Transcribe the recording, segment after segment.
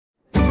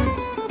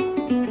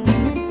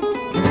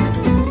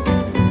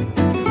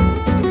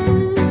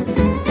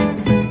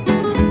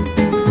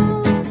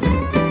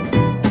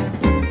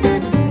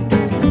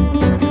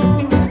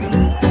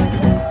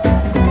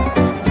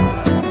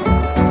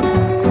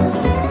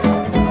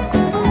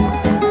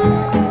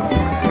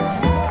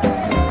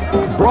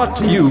brought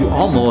to you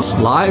almost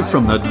live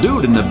from the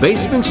Dude in the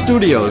Basement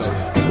studios.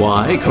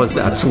 Why? Because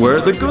that's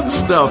where the good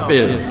stuff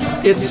is.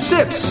 It's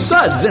Sips,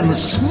 Suds, and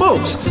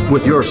Smokes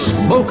with your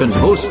smoking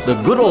host, the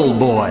Good Old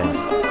Boys.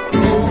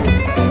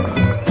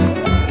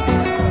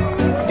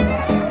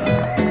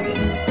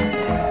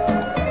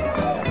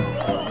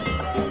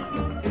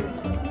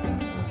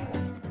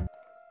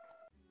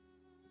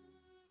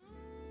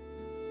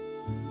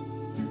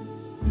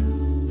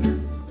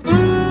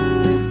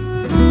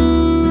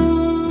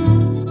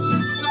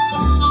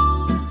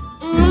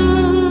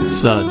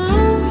 Suds,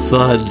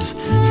 Suds,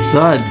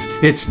 Suds.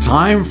 It's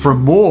time for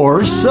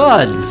more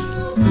Suds.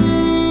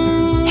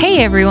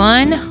 Hey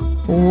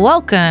everyone,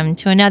 welcome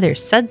to another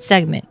Suds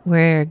segment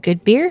where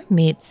good beer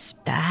meets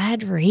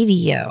bad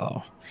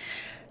radio.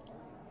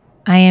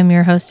 I am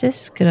your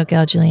hostess, good old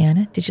gal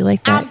Juliana. Did you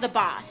like that? I'm the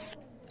boss.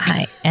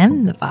 I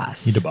am the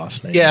boss. You the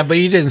boss lady. Yeah, but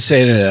you didn't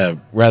say it in a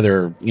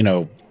rather,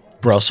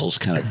 Brussels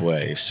kind of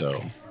way,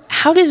 so.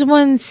 How does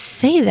one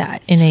say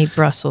that in a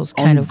Brussels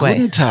kind of way?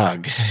 Guten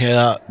Tag,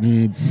 Herr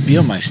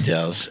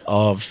Biermeisters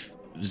of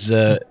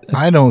the...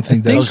 I don't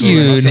think that's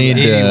you need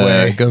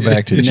to go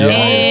back to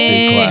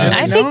geography class.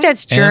 I think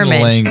that's German.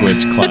 And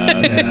language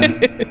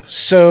class.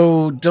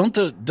 So don't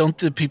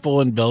the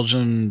people in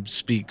Belgium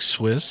speak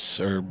Swiss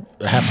or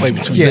halfway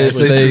between yes,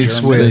 Swiss and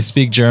German? They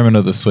speak German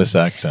with a Swiss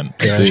accent.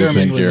 Yeah, They German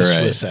think with you're a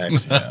right. Swiss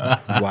accent.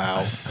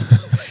 Wow.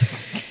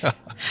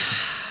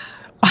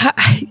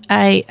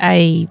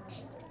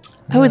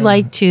 I would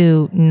like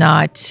to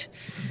not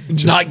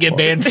get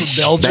banned from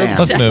Belgium.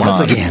 Let's move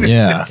on.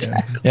 Yeah.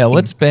 Yeah,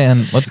 let's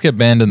get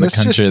banned in the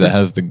country that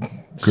has the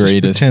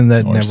greatest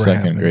that or never second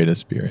happened.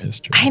 greatest beer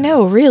history. I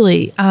know,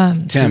 really.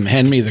 Tim,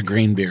 hand me the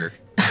green beer.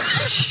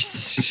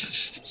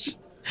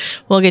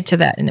 We'll get to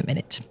that in a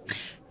minute.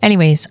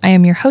 Anyways, I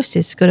am your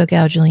hostess, good old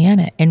gal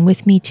Juliana, and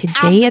with me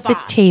today at the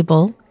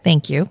table,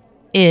 thank you,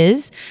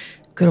 is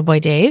good old boy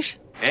Dave.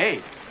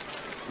 Hey,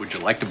 would you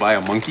like to buy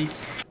a monkey?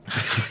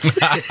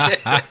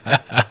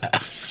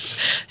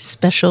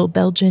 Special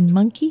Belgian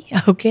monkey.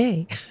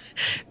 Okay.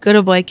 Good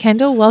old boy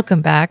Kendall,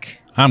 welcome back.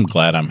 I'm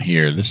glad I'm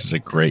here. This is a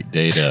great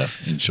day to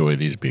enjoy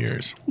these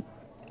beers.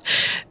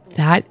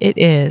 That it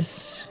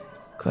is.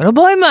 Good old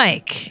boy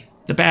Mike.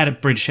 The bad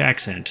British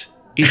accent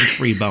is a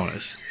free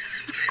bonus.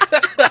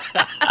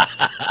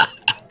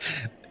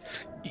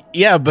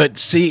 Yeah, but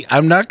see,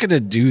 I'm not going to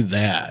do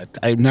that.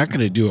 I'm not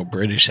going to do a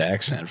British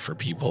accent for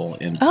people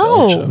in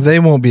Belgium. They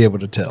won't be able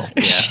to tell.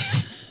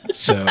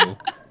 So,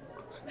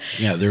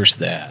 yeah, there's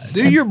that.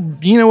 Do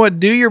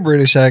your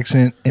British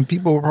accent, and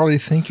people will probably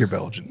think you're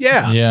Belgian.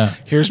 Yeah. Yeah.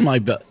 Here's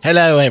my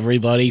hello,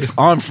 everybody.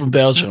 I'm from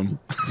Belgium.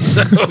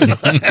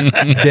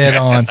 Dead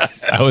on.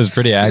 That was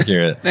pretty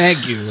accurate.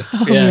 Thank you.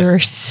 Oh, we were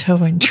so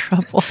in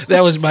trouble.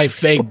 That was my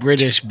fake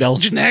British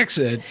Belgian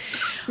accent.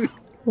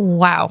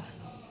 Wow.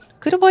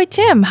 Good old boy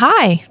Tim,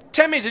 hi.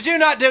 Timmy, did you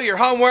not do your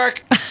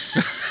homework?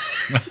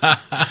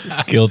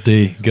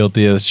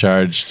 Guilty as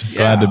charged.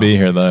 Glad to be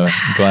here, though.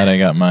 Glad I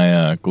got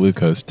my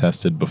glucose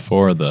tested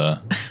before the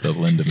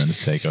Lindemans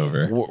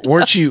takeover.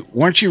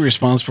 Weren't you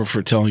responsible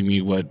for telling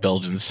me what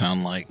Belgians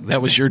sound like?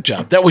 That was your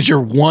job. That was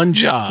your one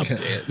job, Dan.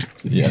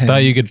 Yeah, I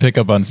thought you could pick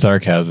up on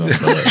sarcasm.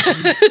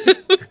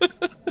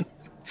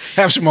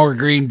 Have some more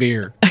green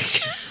beer.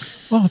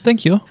 Oh,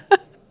 thank you.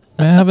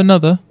 May I have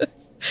another?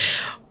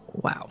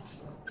 Wow.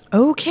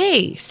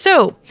 Okay,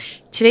 so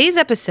today's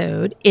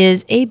episode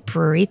is a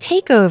brewery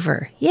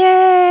takeover.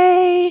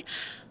 Yay!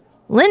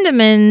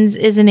 Lindemans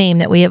is a name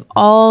that we have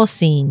all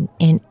seen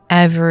in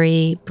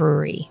every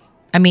brewery.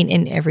 I mean,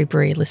 in every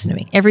brewery, listen to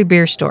me, every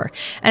beer store.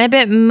 And I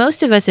bet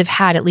most of us have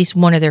had at least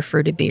one of their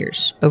fruited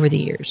beers over the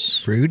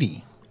years.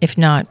 Fruity. If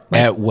not,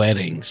 At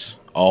weddings,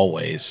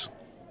 always.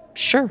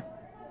 sure.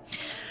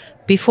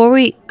 Before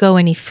we go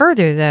any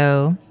further,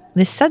 though,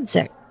 this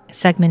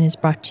segment is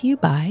brought to you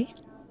by...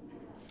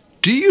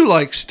 Do you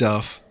like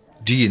stuff?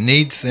 Do you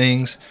need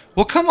things?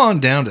 Well, come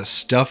on down to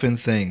Stuff and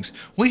Things.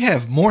 We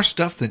have more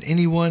stuff than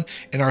anyone,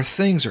 and our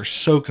things are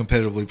so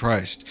competitively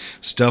priced.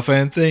 Stuff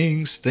and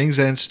Things, Things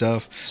and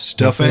Stuff.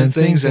 Stuff and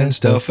Things and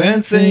Stuff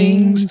and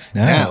Things.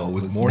 Now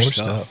with more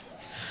stuff.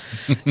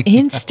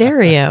 in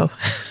stereo.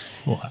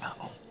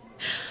 Wow.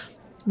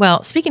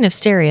 Well, speaking of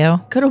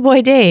stereo, good old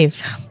boy Dave,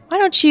 why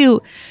don't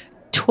you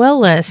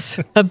tell us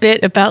a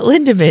bit about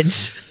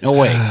Lindemans? No,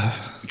 wait.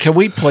 Can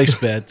we place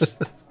bets?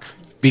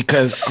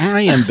 Because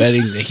I am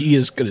betting that he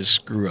is going to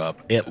screw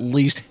up at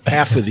least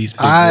half of these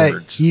big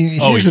words.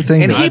 Here's the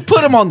thing. And he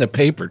put them on the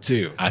paper,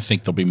 too. I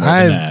think there'll be more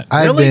than that.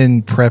 I've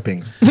been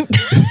prepping.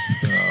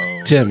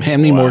 Tim,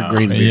 hand me more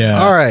green beer.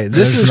 Yeah. All right.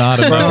 This is not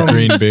about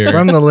green beer.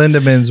 From the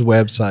Lindemans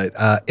website.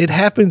 It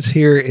happens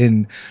here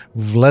in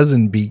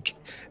Vlezenbeek.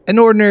 An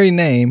ordinary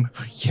name,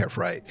 yeah,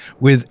 right,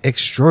 with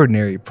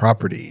extraordinary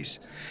properties.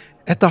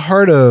 At the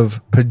heart of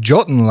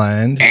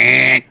Pajottenland.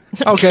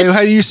 Okay,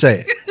 how do you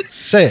say it?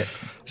 Say it.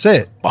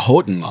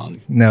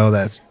 Pajottenland. No,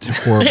 that's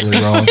horribly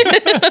wrong.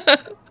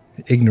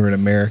 ignorant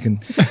American.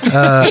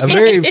 A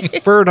very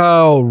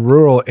fertile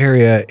rural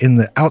area in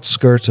the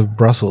outskirts of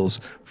Brussels,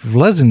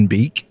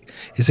 Vlezenbeek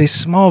is a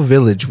small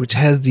village which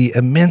has the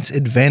immense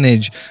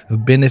advantage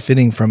of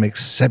benefiting from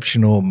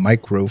exceptional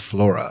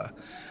microflora.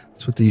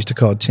 That's what they used to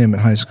call Tim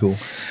at high school.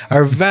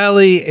 Our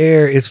valley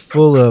air is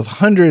full of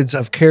hundreds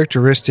of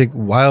characteristic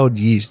wild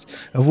yeast,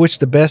 of which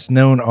the best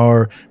known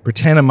are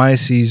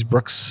Brettanomyces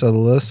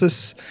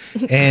bruxellensis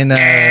and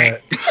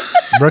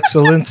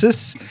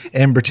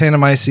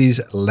Brettanomyces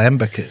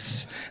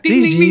lambicus.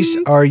 These yeasts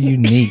are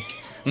unique.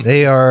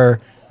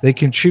 They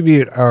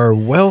contribute our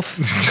wealth.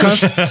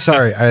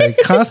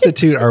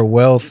 Constitute our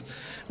wealth.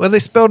 Well, they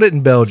spelled it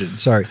in Belgian.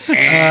 Sorry.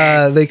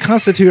 They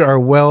constitute our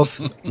wealth.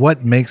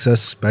 What makes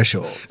us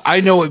special? I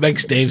know what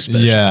makes Dave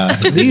special. Yeah.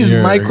 These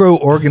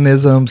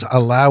microorganisms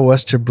allow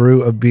us to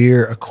brew a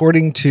beer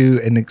according to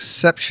an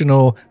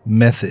exceptional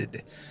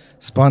method.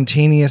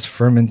 Spontaneous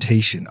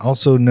fermentation,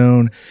 also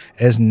known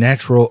as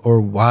natural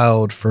or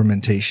wild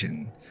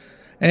fermentation.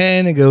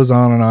 And it goes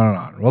on and on and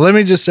on. Well, let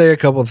me just say a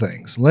couple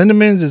things.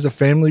 Lindemans is a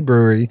family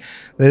brewery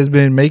that has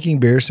been making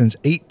beer since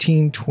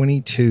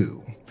 1822.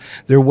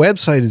 Their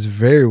website is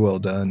very well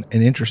done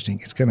and interesting.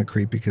 It's kind of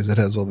creepy because it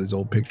has all these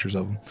old pictures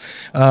of them.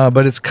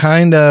 But it's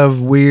kind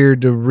of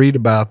weird to read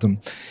about them.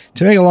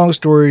 To make a long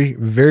story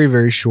very,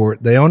 very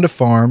short, they owned a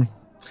farm,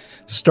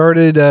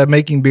 started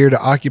making beer to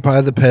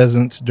occupy the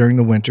peasants during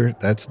the winter.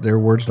 That's their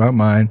words, not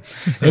mine.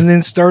 And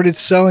then started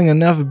selling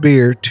enough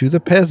beer to the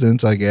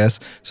peasants, I guess,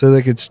 so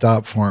they could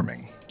stop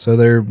farming. So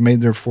they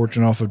made their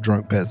fortune off of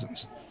drunk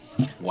peasants.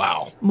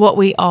 Wow. What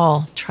we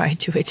all try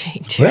to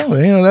attain to.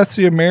 Well, that's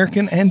the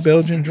American and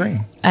Belgian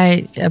dream.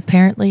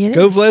 Apparently it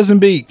Go is.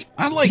 Vlezenbeek.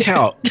 I like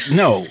how,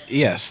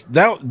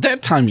 that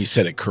time you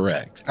said it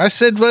correct. I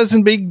said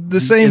Vlezenbeek the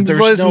same There's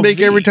Vlezenbeek no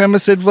V. every time I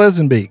said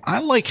Vlezenbeek.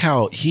 I like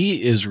how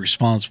he is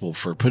responsible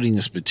for putting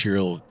this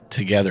material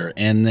together,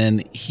 and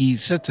then he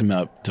sets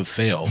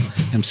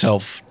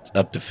himself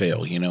up to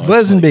fail. You know,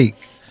 Vlezenbeek.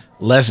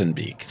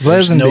 Lezenbeek.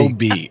 There's no Vlezenbeek.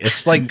 B.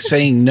 It's like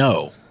saying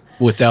no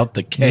without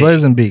the K.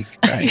 Vlezenbeek.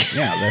 Right.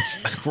 Yeah,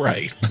 that's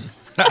right.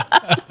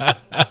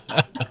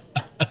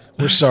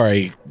 We're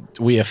sorry.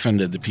 We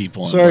offended the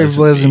people. Sorry,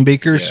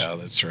 Vlezenbeekers. Yeah,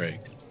 that's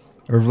right.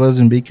 Or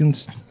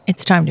Vlezenbeekens.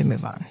 It's time to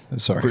move on. I'm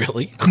sorry.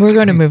 Really? We're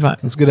going to move on.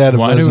 Let's get out of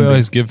Why do we Vlezenbeek.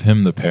 always give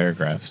him the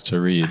paragraphs to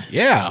read?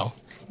 Yeah.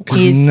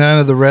 Because none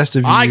of the rest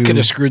of you... I could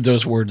have screwed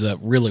those words up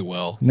really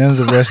well. None of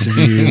the rest of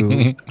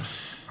you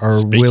are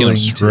Speaking willing of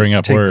screwing to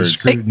up take words. the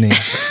scrutiny.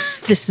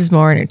 This is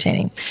more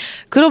entertaining.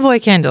 Good old boy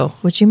Kendall,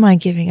 would you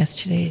mind giving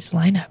us today's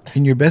lineup?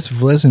 In your best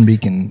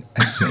Vlezenbeeken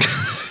accent.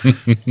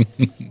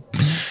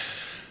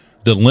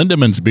 The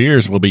Lindemans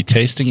beers we'll be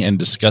tasting and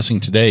discussing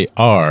today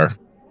are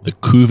the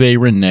Cuvée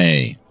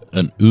Rene,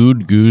 an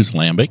Oud Goose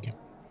Lambic,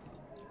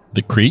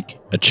 the Creek,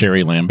 a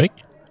Cherry Lambic,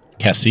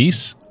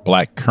 Cassis,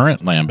 Black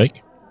Currant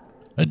Lambic,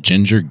 a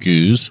Ginger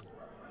Goose,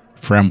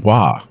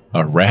 Framboise,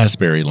 a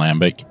Raspberry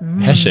Lambic,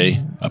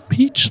 Hesche, a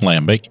Peach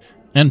Lambic,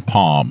 and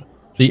Palm,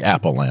 the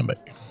Apple Lambic.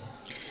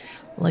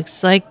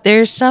 Looks like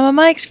there's some of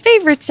Mike's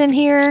favorites in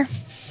here.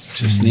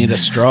 Just need a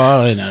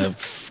straw and a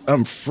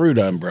fruit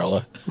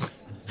umbrella.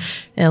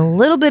 And a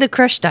little bit of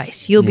crushed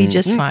ice. You'll be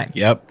just fine.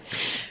 Yep.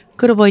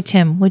 Good old boy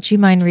Tim, would you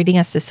mind reading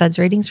us the Suds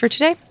ratings for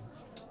today?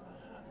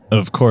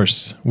 Of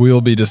course, we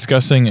will be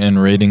discussing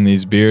and rating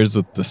these beers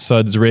with the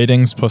Suds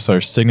ratings plus our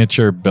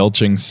signature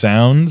belching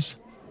sounds.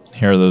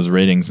 Here are those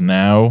ratings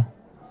now.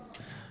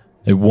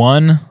 A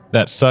 1,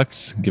 that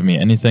sucks. Give me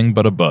anything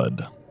but a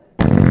bud.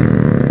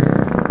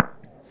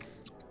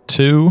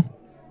 2,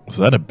 was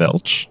that a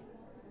belch?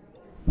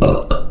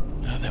 No,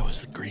 that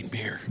was the green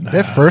beer.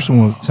 That first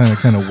one sounded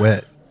kind of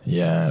wet.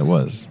 Yeah, it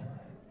was.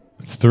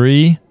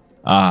 3,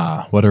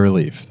 what a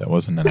relief. That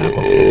wasn't an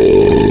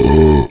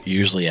apple.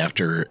 Usually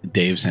after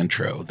Dave's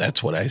intro,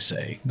 that's what I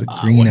say. The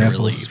green what a apple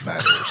relief.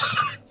 spatters.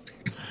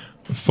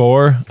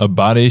 4, a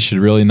body should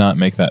really not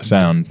make that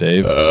sound,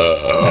 Dave.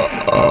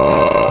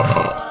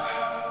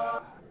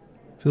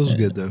 Feels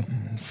good, though.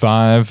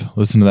 5,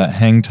 listen to that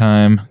hang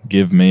time.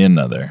 Give me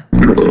another.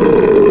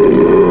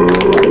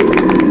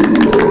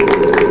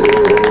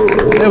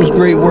 That was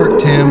great work,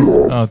 Tim.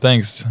 Oh,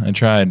 thanks. I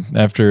tried.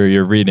 After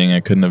your reading,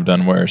 I couldn't have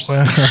done worse.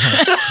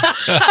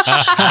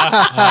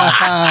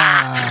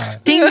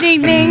 Ding,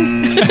 ding,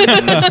 ding.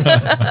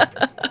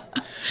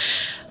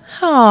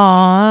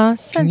 Aw,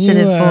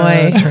 sensitive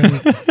boy.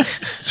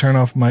 Turn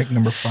off mic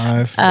number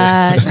 5.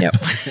 No.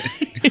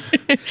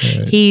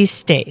 He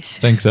stays.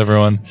 Thanks,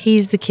 everyone.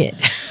 He's the kid.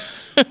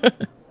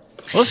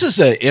 Well, this is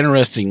an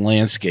interesting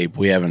landscape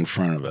we have in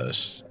front of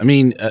us. I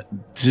mean,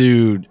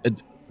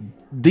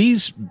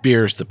 these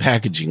beers, the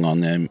packaging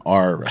on them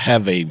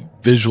have a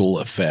visual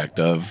effect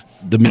of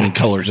the many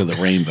colors of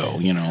the rainbow.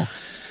 You know,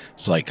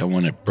 it's like I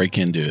want to break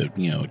into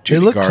They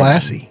look Garland,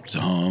 classy.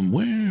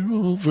 Somewhere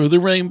over the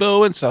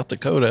rainbow in South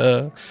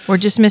Dakota. We're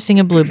just missing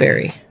a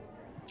blueberry.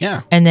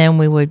 Yeah, And then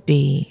we would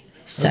be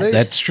set.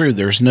 that's true.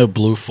 There's no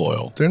blue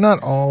foil They're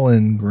not all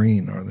in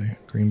green, are they?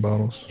 Green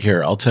bottles?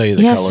 here. I'll tell you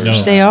the Yes,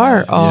 colors. they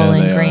are all Yeah,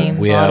 in they are. green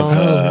We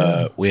bottles.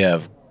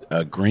 have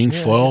green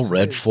foil,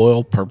 red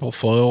foil, purple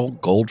foil,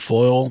 gold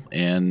foil,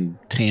 and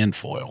tan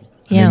foil.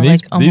 Yeah, I mean, like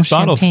these almost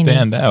bottles champagne-y.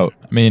 stand out.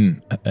 I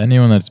mean,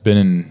 anyone that's been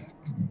in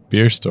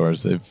beer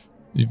stores,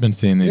 you've been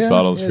seeing these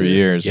bottles for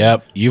years.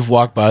 Yep, you've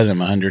walked by them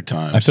 100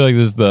 times. I feel like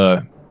this is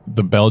the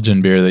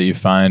Belgian beer that you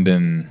find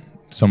in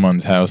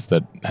someone's house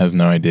that has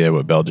no idea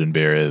what Belgian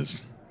beer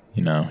is.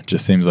 You know, it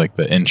just seems like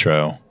the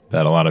intro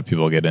that a lot of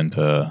people get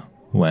into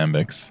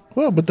lambics.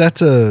 Well, but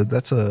that's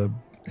a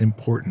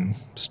important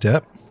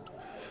step.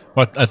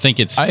 Well, I think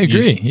it's. I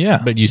agree.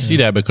 Yeah, but you see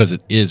that because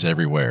it is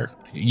everywhere.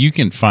 You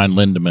can find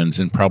Lindemans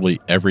in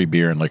probably every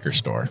beer and liquor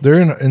store. They're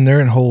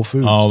in Whole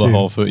Foods. all the too.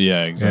 Whole Food.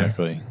 Yeah,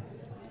 exactly.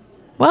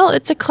 Well,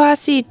 it's a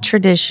classy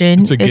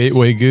tradition. It's a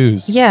gateway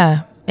goose.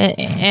 Yeah,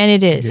 and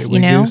it is,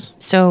 Gateway goose.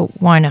 So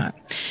why not?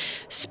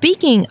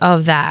 Speaking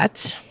of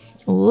that,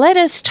 let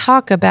us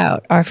talk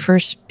about our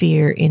first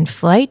beer in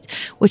flight,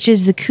 which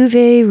is the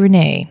Cuvée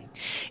Rene.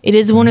 It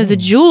is one of the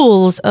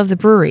jewels of the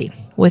brewery.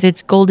 With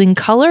its golden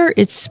color,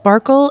 its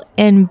sparkle,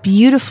 and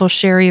beautiful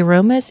sherry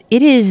aromas,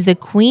 it is the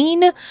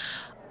queen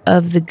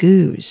of the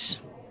goose.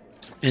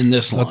 In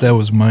this I line. thought that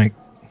was Mike.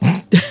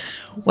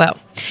 Well,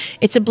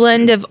 it's a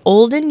blend of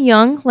old and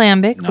young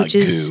lambic, Not which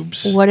is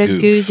goobs. what a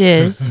Goof. goose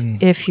is,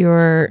 if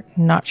you're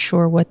not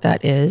sure what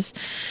that is.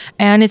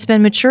 And it's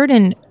been matured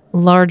in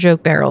large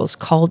oak barrels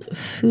called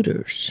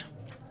foeders.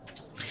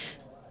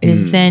 It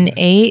is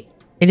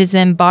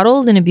then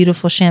bottled in a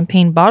beautiful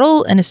champagne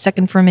bottle, and a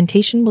second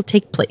fermentation will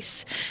take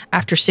place.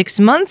 After 6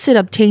 months, it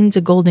obtains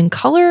a golden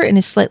color and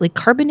is slightly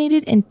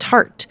carbonated and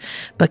tart,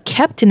 but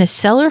kept in a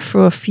cellar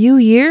for a few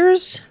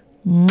years.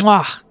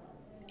 Mwah!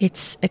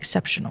 It's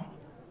exceptional.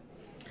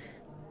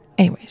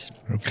 Anyways,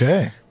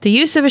 Okay. the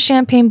use of a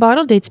champagne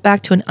bottle dates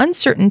back to an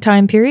uncertain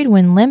time period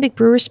when lambic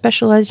brewers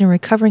specialized in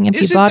recovering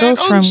empty bottles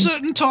from.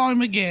 uncertain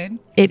time again?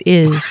 It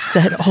is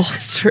that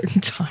uncertain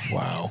time.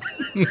 Wow.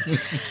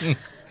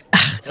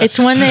 It's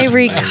when they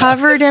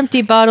recovered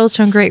empty bottles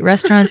from great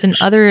restaurants and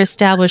other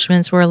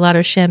establishments where a lot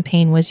of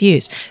champagne was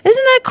used.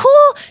 Isn't that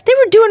cool? They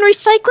were doing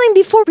recycling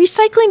before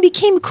recycling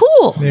became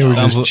cool. They were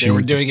just They were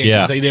cheap. doing it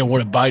because they didn't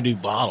want to buy new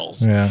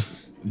bottles. Yeah.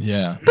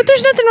 Yeah. But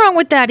there's nothing wrong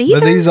with that either.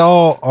 But these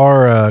all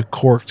are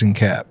corked and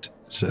capped.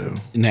 So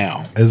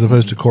Now, as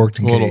opposed to corked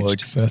A and little caged.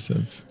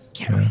 excessive.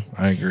 Yeah,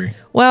 I agree.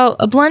 Well,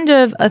 a blend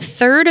of a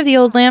third of the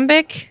old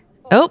lambic.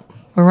 Oh,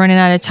 we're running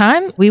out of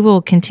time. We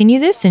will continue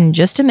this in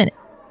just a minute.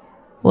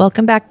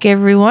 Welcome back,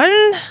 everyone.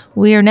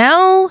 We are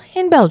now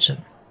in Belgium,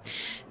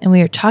 and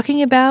we are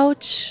talking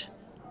about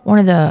one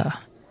of the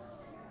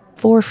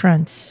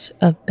forefronts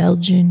of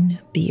Belgian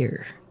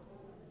beer.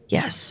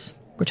 Yes,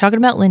 we're talking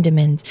about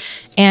Lindemans,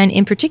 and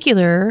in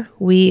particular,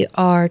 we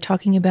are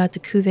talking about the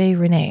Cuvée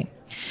Rene.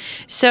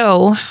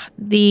 So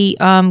the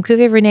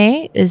Cuvée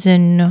Rene is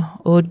an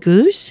Eau de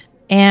Goose.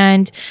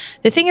 And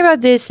the thing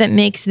about this that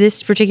makes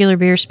this particular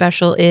beer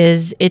special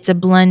is it's a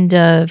blend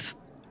of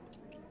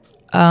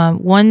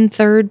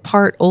 1/3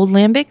 part old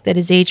lambic that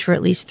is aged for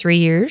at least 3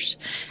 years,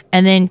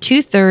 and then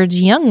 2/3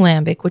 young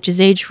lambic, which is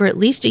aged for at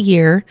least a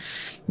year,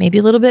 maybe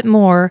a little bit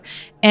more.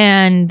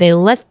 And they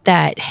let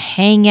that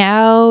hang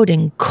out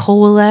and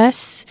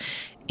coalesce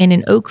in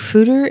an oak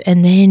foeder,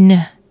 and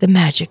then the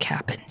magic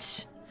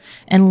happens.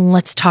 And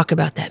let's talk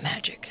about that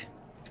magic.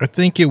 I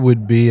think it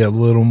would be a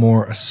little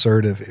more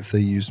assertive if they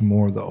used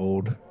more of the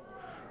old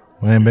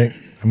lambic.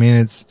 I mean,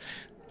 it's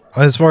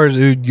as far as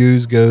Oud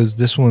Goose goes,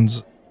 this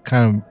one's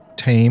kind of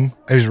tame.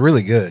 It was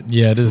really good.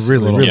 Yeah, it is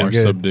Really, a little really more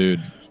good.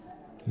 subdued.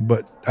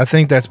 But I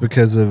think that's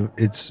because of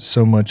it's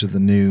so much of the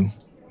new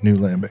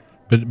lambic.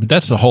 But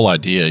that's the whole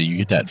idea. You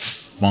get that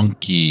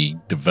funky,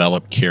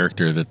 developed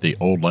character that the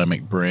old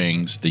lambic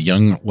brings. The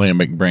young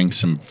lambic brings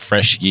some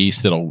fresh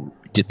yeast that'll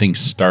get things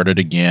started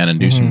again and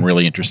do some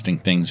really interesting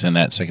things in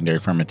that secondary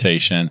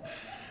fermentation.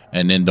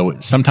 And then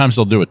sometimes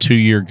they'll do a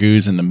 2-year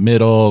goose in the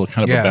middle,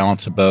 kind of a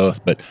balance of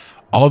both. But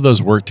all of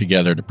those work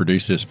together to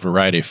produce this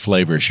variety of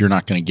flavors you're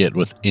not going to get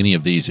with any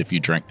of these if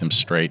you drink them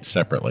straight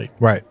separately.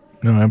 Right.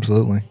 No,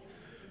 absolutely.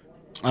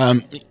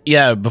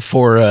 yeah,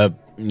 before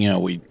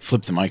we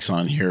flip the mics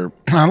on here,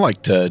 I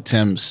liked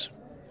Tim's.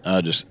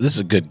 This is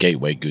a good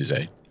gateway goose.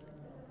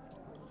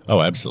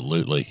 Oh,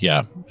 absolutely.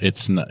 Yeah.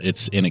 It's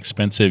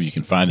inexpensive. You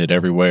can find it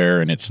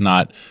everywhere, and it's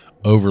not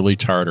overly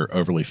tart or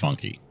overly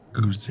funky.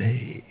 Goose.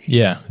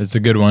 Yeah, it's a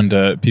good one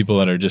to people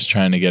that are just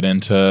trying to get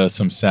into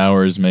some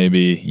sours.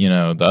 Maybe,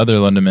 the other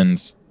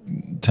Lindemans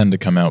tend to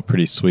come out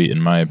pretty sweet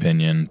in my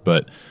opinion,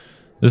 but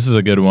this is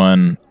a good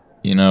one.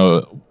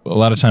 A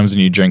lot of times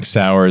when you drink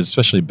sours,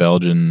 especially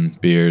Belgian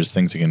beers,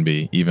 things that can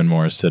be even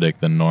more acidic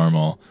than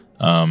normal.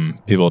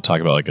 People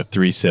talk about like a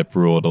 3-sip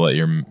rule to let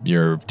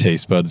your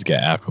taste buds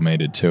get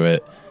acclimated to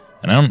it.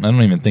 And I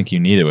don't even think you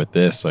need it with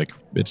this. Like,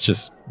 it's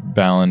just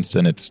balanced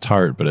and it's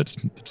tart, but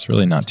it's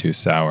really not too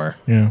sour.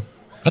 Yeah.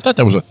 I thought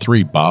that was a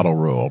 3-bottle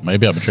rule.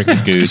 Maybe I'm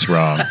drinking goose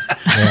wrong.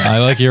 I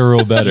like your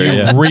rule better. You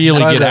Yeah. really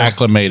By get the-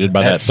 acclimated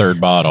by that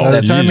 3rd bottle. By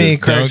the You time he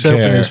just cracks don't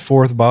open care. his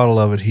 4th bottle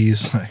of it,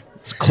 he's like,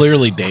 It's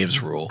clearly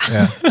Dave's rule.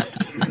 yeah.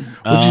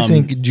 What'd you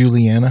think,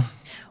 Juliana?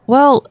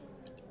 Well,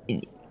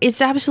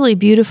 it's absolutely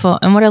beautiful.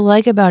 And what I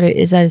like about it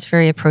is that it's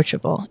very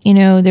approachable. You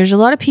know, there's a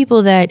lot of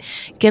people that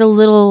get a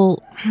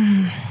little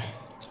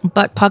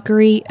butt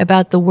puckery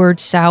about the word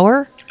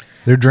sour.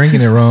 They're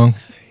drinking it wrong.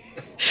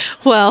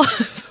 Well,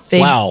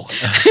 wow.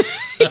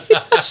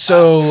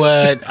 So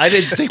I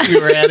didn't think we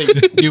were adding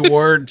new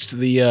words to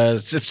the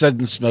Sip Suds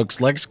and Smokes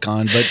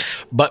lexicon, but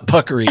butt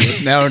puckery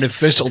is now an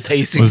official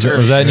tasting term.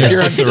 Was that in your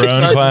Here on Sip Cicerone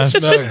Suds and class?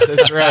 Smokes,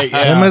 that's right. They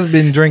Yeah. must have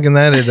been drinking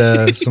that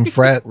at some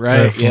frat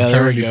Right. Yeah.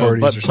 There we fraternity go.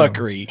 parties Butt or something.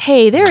 puckery.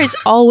 hey, there is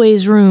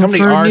always room How many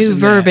for R's new in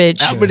verbiage.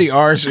 that? How many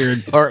R's are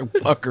in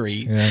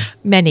puckery? Yeah.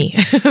 Many,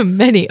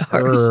 many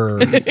R's. Err.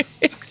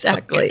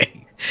 Exactly.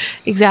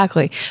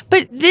 Exactly.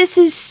 But this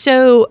is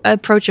so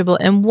approachable,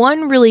 and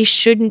one really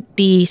shouldn't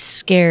be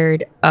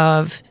scared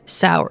of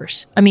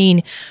sours. I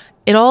mean,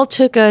 it all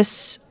took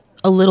us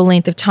a little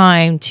length of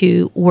time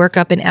to work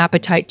up an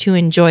appetite to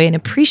enjoy and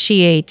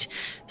appreciate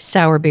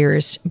sour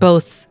beers,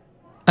 both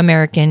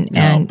American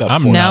and about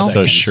I'm 4 not so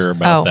seconds. sure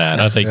about Oh. that.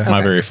 I think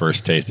my very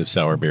first taste of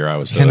sour beer, I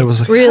was hooked. And it was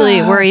like,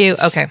 really, were you?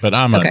 Okay. But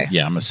I'm okay.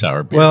 I'm a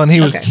sour beer. well, and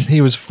he was Okay. he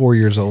was 4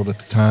 years old at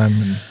the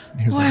time, and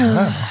he was like,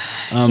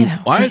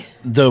 wow.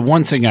 The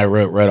one thing I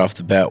wrote right off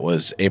the bat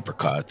was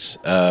apricots.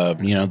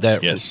 That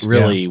Yes.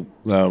 really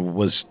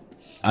was,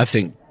 I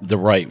think, the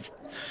right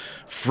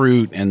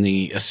fruit and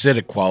the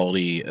acidic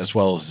quality as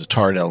well as the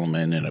tart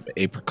element in an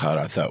apricot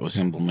I thought was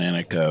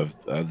emblematic of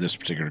this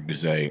particular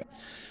gouset.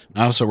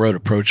 I also wrote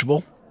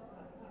approachable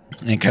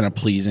and kind of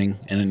pleasing.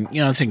 And,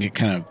 I think it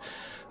kind of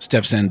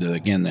steps into,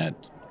 again, that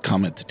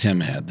comment that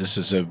Tim had. This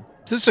is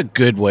a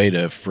good way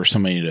for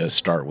somebody to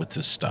start with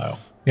this style.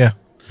 Yeah,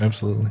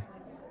 absolutely.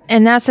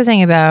 And that's the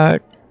thing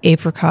about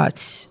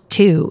apricots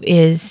too,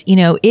 is,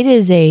 it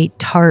is a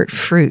tart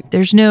fruit.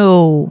 There's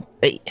no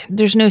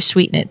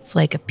sweetness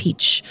like a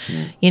peach,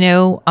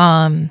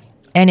 and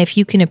if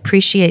you can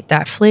appreciate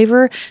that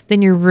flavor,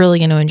 then you're really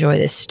going to enjoy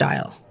this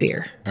style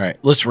beer. All right,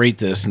 let's rate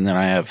this, and then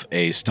I have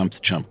a Stump the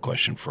Chump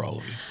question for all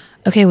of you.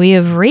 Okay, we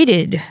have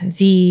rated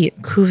the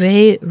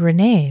Cuvée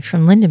René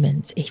from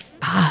Lindemans a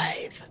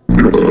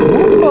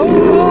 5.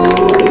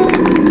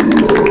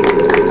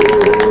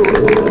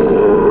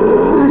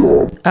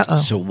 Uh-oh.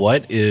 So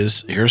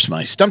here's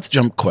my Stump the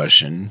Jump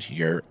question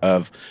here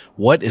of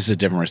what is the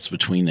difference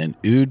between an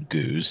oud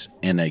goose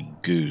and a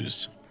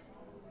goose?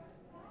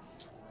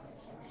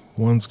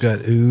 One's got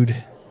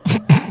oud.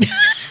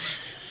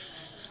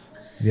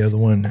 The other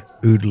one,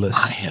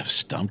 oudless. I have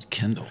stumped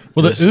Kendall.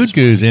 well, This the is oud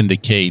goose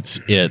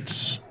indicates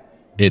it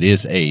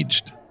is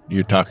aged.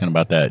 You're talking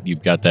about that.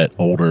 You've got that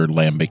older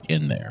lambic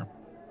in there.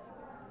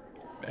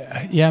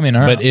 Yeah, I mean,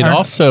 But it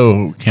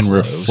also can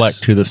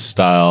reflect to the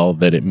style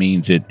that it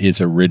means it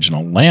is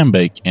original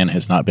lambic and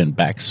has not been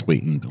back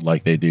sweetened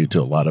like they do to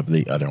a lot of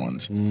the other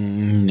ones.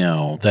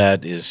 No,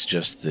 that is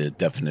just the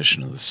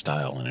definition of the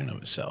style in and of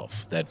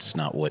itself. That's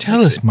not what Tell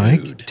makes us, it Mike.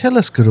 oud. Tell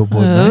us, good old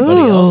boy Mike.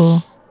 Anybody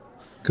else?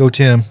 Go,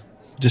 Tim.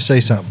 Just say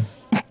something.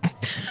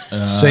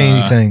 Say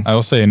anything. I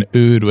will say an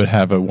oud would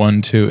have a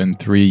 1, 2, and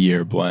 3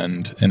 year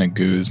blend, and a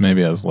goose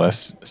maybe has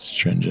less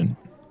stringent.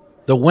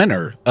 The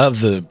winner of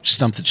the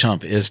Stump the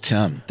Chump is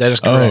Tim. That is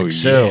correct. Oh,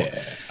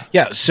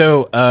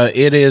 So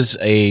it is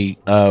a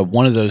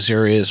one of those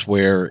areas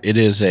where it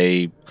is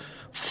a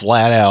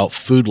flat out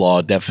food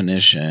law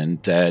definition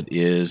that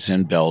is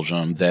in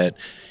Belgium that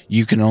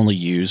you can only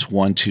use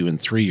 1, 2,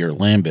 and 3 year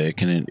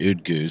lambic in an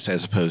oud goose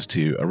as opposed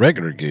to a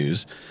regular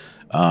goose.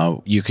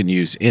 You can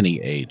use any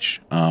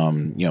age,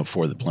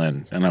 for the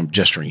blend. And I'm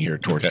gesturing here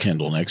towards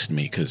Kendall next to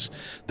me because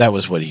that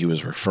was what he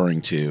was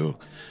referring to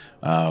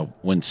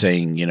when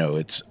saying,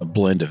 it's a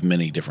blend of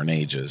many different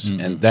ages.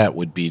 Mm-hmm. And that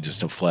would be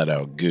just a flat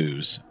out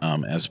goose,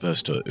 as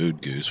opposed to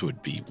oud goose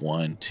would be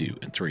 1, 2,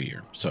 and 3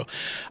 year. So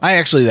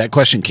that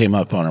question came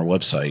up on our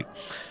website.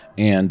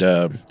 And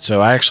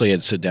so I actually had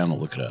to sit down and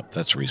look it up.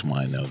 That's the reason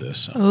why I know this.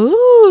 So.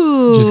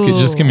 Ooh.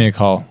 Just give me a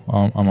call.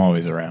 I'm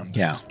always around.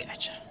 Yeah.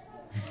 Gotcha.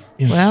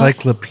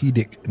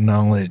 Encyclopedic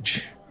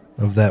knowledge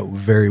of that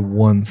very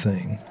one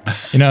thing.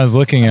 I was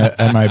looking at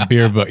my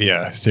beer book.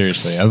 Yeah,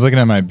 seriously. I was looking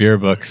at my beer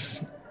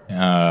books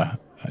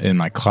in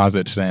my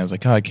closet today. I was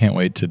like, I can't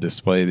wait to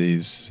display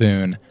these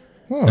soon.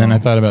 And then I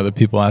thought about the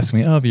people asking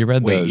me, have you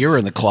read Wait, those? you were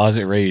in the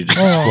closet ready to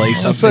display I'll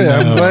something? say,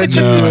 I'm glad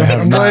you. no, I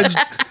have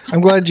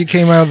I'm glad you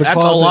came out of the That's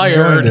closet all I and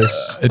joined heard.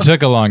 us. It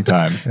took a long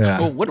time.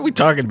 Yeah. Well, what are we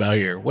talking about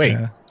here? Wait,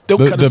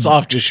 don't cut us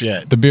off just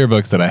yet. The beer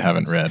books that I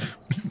haven't read,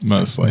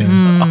 mostly. Okay,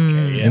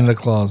 yeah. In the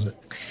closet.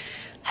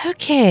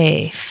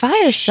 Okay,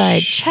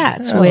 fireside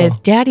chats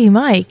with Daddy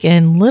Mike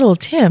and Little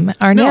Tim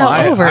are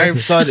now over. I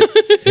thought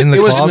it, In the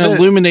it was an closet.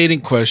 illuminating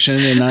question,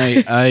 and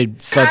I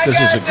thought this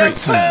was a great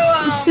time.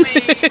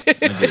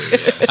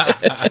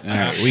 All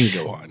right, we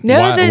can go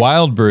on.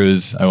 Wild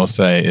Brews, I will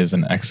say, is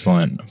an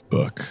excellent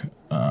book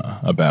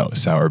about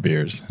sour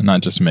beers. Not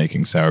just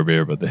making sour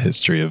beer, but the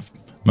history of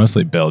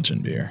mostly Belgian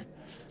beer.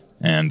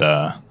 And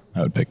I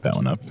would pick that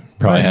one up.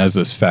 Probably has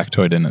this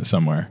factoid in it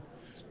somewhere.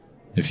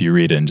 If you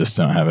read it and just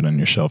don't have it on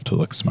your shelf to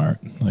look smart.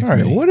 Like All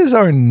right, me. what is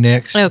our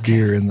next Okay.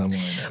 beer in the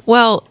lineup?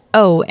 Well,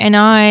 and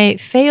I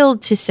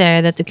failed to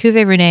say that the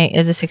Cuvée René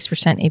is a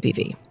 6%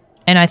 ABV.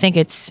 And I think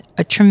it's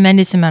a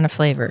tremendous amount of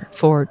flavor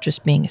for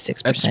just being a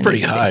 6%. That's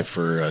pretty ABV. high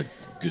for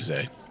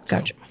Gouze.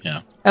 Gotcha.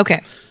 Yeah.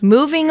 Okay,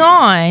 moving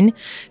on.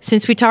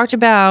 Since we talked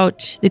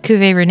about the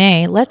Cuvée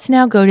Rene, let's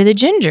now go to the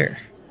ginger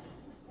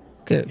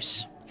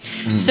goose.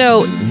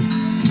 So,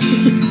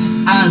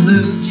 I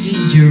love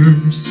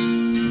gingers.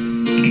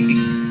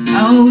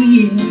 Oh,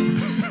 yeah.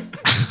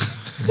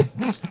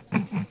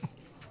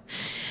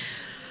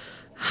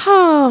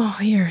 oh,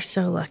 you're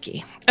so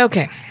lucky.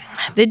 Okay,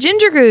 the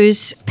ginger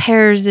goose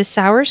pairs the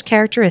sour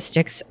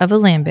characteristics of a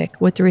lambic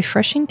with the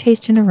refreshing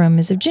taste and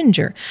aromas of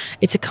ginger.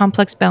 It's a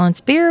complex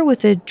balanced beer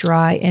with a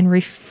dry and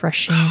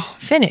refreshing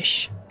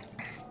finish.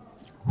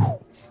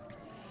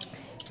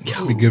 This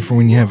would be good for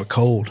when you have a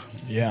cold.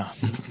 Yeah.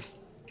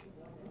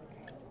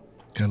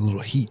 Got a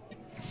little heat.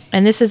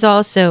 And this is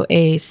also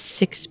a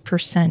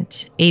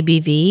 6%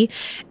 ABV.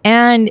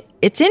 And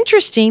it's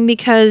interesting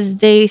because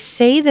they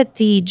say that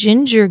the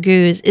ginger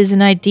goose is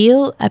an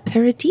ideal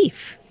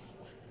aperitif.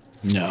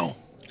 No.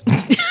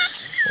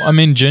 Well, I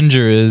mean,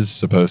 ginger is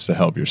supposed to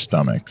help your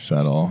stomach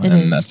settle,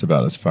 and that's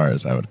about as far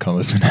as I would call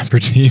this an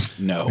aperitif.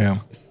 No. Yeah.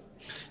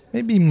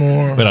 Maybe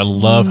more. But I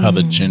love how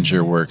the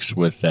ginger works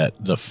with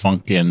the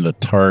funk and the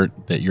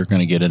tart that you're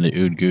going to get in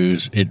the Oud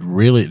Goose. It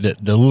really,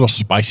 the little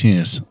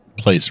spiciness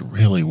plays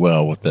really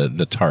well with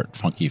the tart,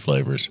 funky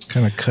flavors.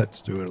 Kind of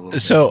cuts through it a little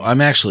bit. So I'm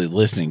actually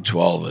listening to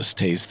all of us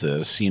taste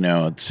this, at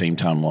the same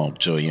time while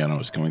Joanna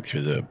was going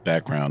through the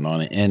background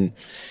on it. And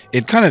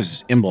it kind of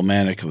is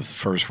emblematic of the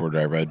first word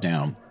I wrote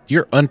down.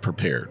 You're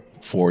unprepared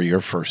for your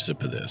first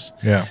sip of this.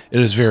 Yeah. It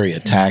is very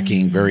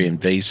attacking, very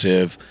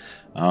invasive.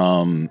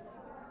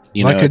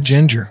 Like a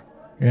ginger.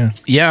 Yeah.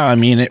 Yeah, I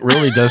mean, it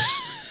really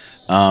does.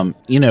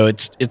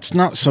 It's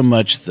not so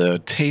much the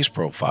taste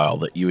profile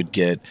that you would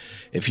get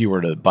if you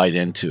were to bite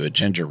into a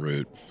ginger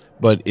root,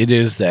 but it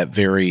is that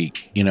very,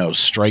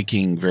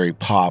 striking, very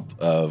pop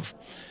of,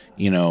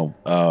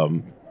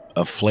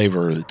 a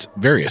flavor that's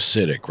very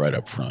acidic right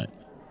up front,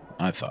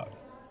 I thought.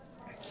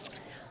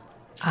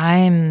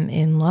 I'm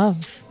in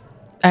love.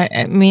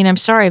 I mean, I'm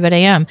sorry, but I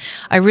am.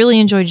 I really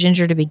enjoy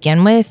ginger to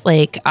begin with.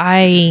 Like,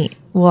 I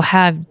will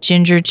have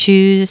ginger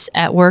chews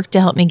at work to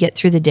help me get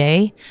through the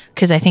day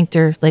because I think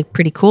they're like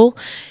pretty cool.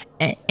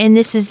 And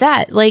this is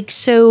that. Like,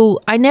 so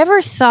I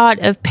never thought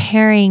of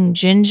pairing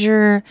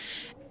ginger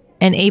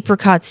and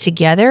apricots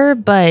together,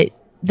 but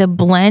the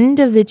blend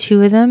of the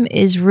two of them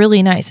is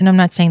really nice. And I'm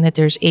not saying that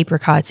there's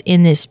apricots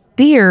in this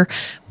beer,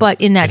 but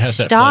in that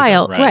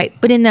style, flavor, right?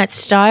 But in that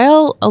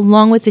style,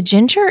 along with the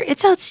ginger,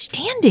 it's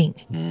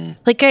outstanding.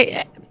 Like,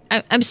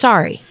 I'm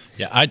sorry.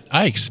 Yeah,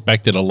 I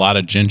expected a lot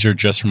of ginger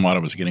just from what I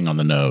was getting on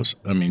the nose.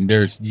 I mean,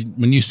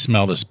 when you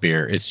smell this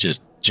beer, it's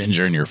just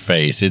ginger in your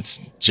face.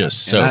 It's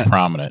just so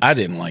prominent. I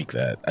didn't like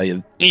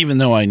that. Even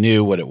though I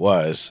knew what it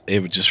was, it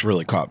just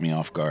really caught me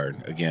off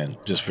guard. Again,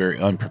 just very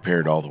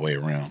unprepared all the way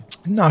around.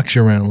 It knocks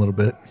you around a little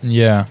bit.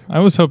 Yeah, I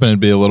was hoping it'd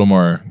be a little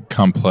more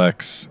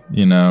complex,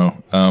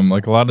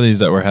 like a lot of these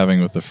that we're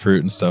having with the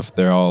fruit and stuff,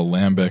 they're all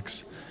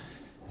lambics.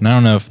 And I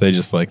don't know if they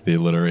just like the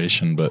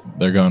alliteration, but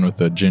they're going with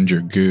the ginger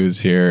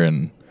goose here,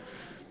 and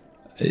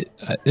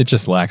it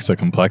just lacks the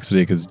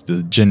complexity because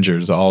the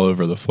ginger's all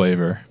over the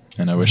flavor,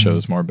 and I wish it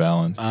was more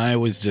balanced. I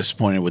was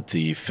disappointed with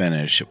the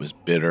finish. It was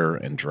bitter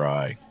and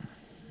dry.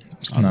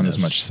 It's not as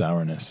much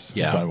sourness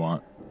as I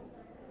want.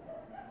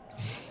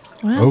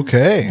 Well,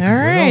 okay. All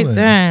right,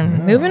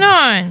 then. Moving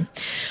on.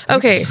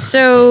 Okay,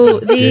 so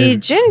the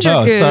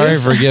ginger goose. Sorry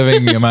for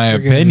giving you my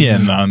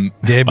opinion on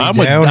Debbie I'm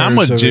Downers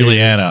with over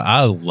Juliana.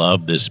 I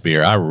love this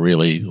beer. I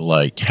really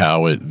like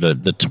how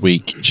the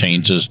tweak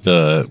changes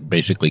the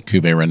basically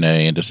Cuvée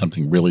Rene into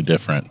something really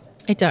different.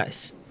 It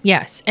does.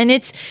 Yes. And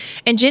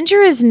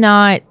ginger is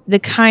not the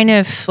kind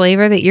of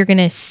flavor that you're going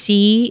to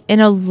see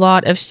in a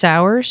lot of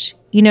sours,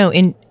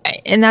 and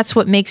that's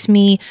what makes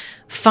me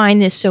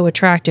find this so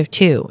attractive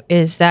too,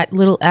 is that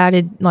little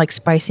added like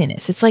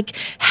spiciness. It's like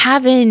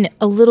having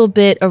a little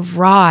bit of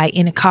rye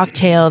in a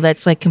cocktail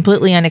that's like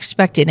completely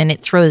unexpected, and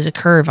it throws a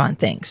curve on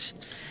things.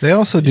 They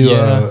also do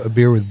a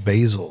beer with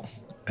basil.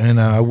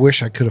 And I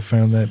wish I could have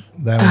found that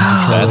one to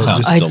try. That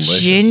sounds A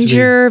delicious.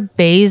 ginger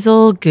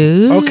basil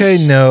goose?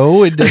 Okay,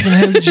 no, it doesn't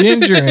have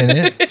ginger in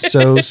it.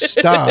 So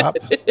stop.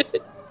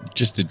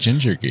 Just a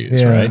ginger goose,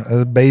 Yeah, right?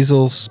 a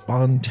basil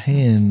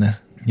spontaine.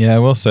 Yeah, I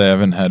will say I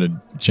haven't had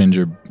a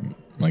ginger,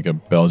 like a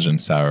Belgian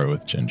sour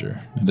with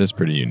ginger. It is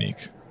pretty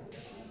unique.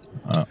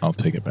 I'll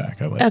take it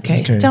back. I like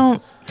Okay, Okay.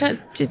 don't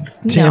just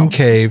Tim no.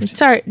 caved.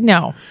 Sorry,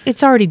 no,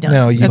 it's already done.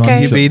 No, you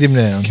okay? beat him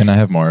down. Can I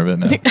have more of it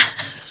now?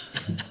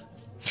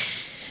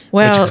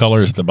 Well, Which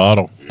color is the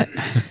bottle?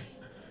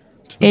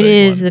 it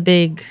is the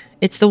big.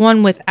 It's the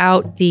one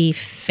without the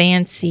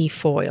fancy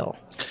foil.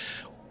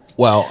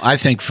 Well, I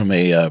think from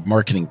a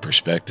marketing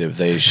perspective,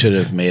 they should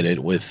have made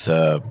it with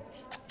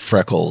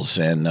freckles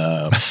and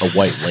a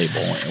white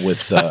label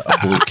with a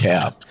blue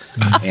cap,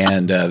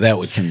 and that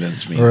would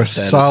convince me. Or a that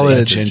is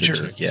solid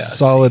ginger, yes.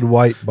 solid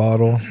white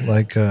bottle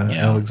like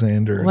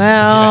Alexander.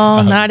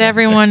 Well, not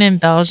everyone in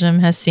Belgium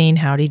has seen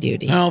Howdy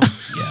Doody. Well,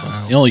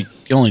 yeah. The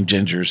only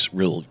gingers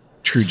really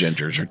true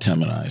gingers are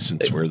Tim and I,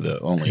 since we're the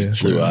only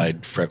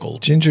blue-eyed,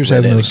 freckled. Gingers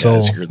have no redheaded soul.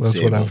 guys here at the That's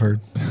what table. I've heard.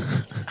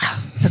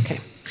 Okay.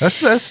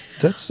 That's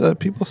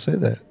people say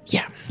that.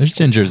 Yeah. There's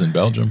gingers in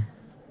Belgium.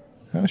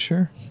 Oh,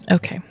 sure.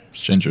 Okay. There's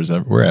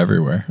gingers. We're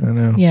everywhere. I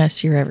know.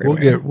 Yes, you're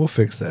everywhere. We'll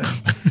fix that.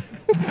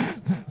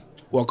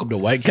 Welcome to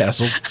White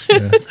Castle.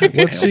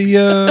 What's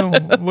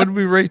the what did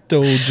we rate the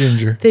old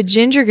ginger? The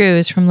Ginger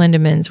Goose from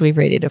Lindemans, we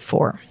rated a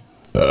 4.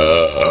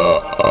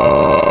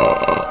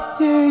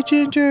 Yay,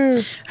 ginger!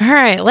 All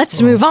right,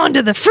 let's move on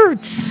to the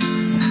fruits.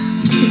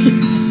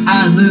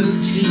 I love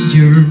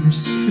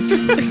gingers.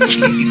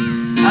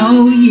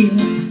 Oh,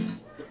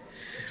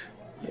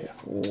 yeah.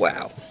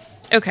 Wow.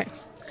 Okay.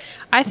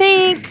 I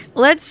think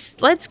let's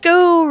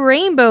go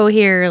rainbow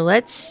here.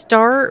 Let's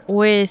start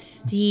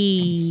with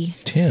the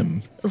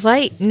Tim.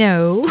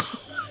 No.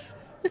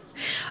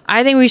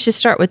 I think we should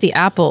start with the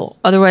apple,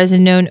 otherwise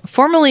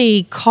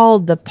formerly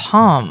called the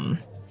palm.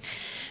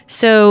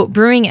 So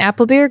brewing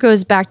apple beer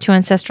goes back to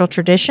ancestral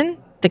tradition.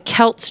 The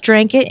Celts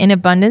drank it in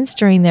abundance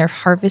during their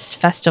harvest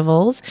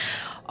festivals.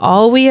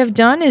 All we have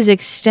done is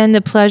extend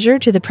the pleasure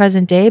to the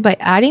present day by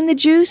adding the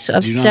juice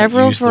of Do not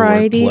several use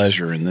varieties. The word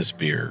pleasure in this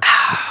beer.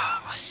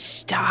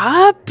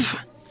 Stop.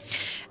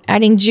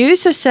 Adding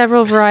juice of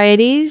several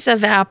varieties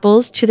of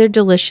apples to their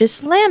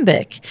delicious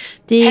lambic.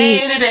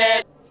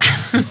 The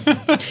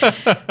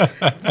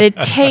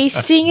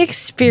tasting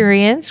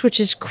experience, which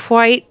is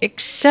quite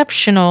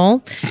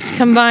exceptional,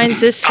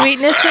 combines the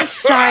sweetness of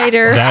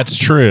cider. That's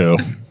true.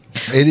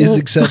 It is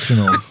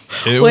exceptional.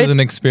 It was an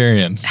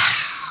experience.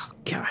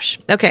 Gosh.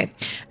 Okay.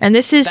 And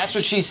this is That's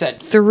what she said.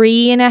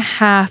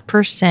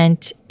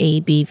 3.5%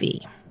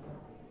 ABV.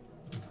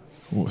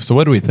 So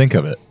what do we think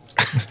of it?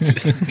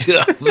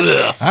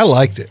 I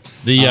liked it.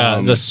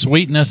 The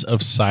sweetness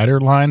of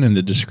cider line in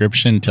the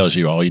description tells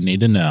you all you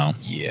need to know.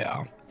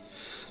 Yeah.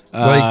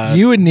 Like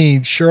you would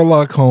need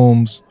Sherlock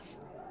Holmes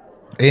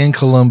and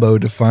Columbo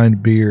to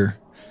find beer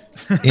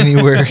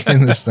anywhere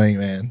in this thing,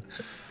 man.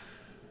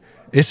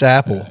 It's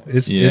apple.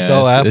 It's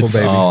all apple, it's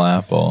baby. all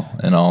apple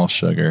and all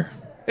sugar.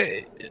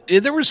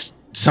 There was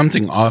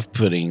something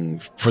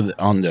off-putting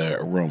on the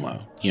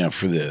aroma,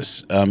 for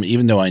this.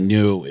 Even though I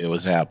knew it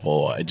was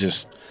apple, I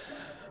just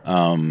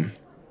there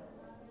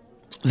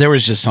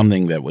was just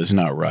something that was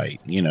not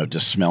right.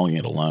 Just smelling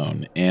it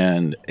alone,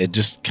 and it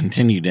just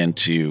continued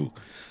into.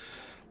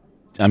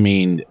 I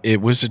mean, it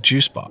was a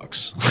juice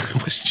box.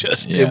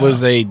 It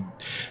was a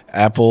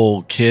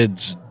Apple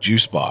Kids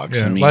juice box.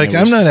 Yeah. I mean,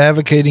 I'm not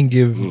advocating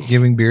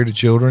giving beer to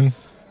children.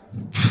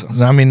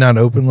 I mean, not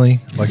openly,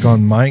 like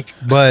on mic,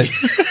 but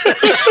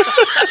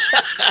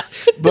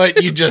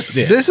but you just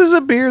did. This is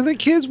a beer that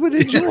kids would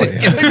enjoy.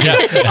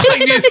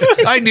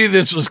 I knew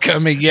this was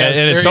coming. Yes,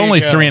 and it's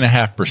only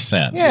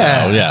 3.5%.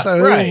 Yeah, so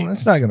right.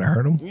 It's not going to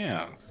hurt them.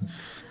 Yeah.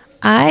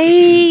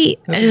 Get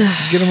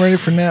them ready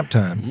for nap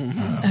time.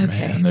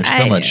 Okay. Man, there's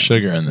so much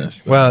sugar in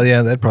this. Well,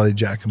 yeah, that'd probably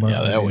jack them up.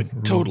 Yeah, that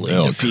would totally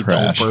It'll defeat the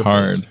whole crash purpose.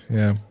 hard.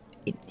 Yeah.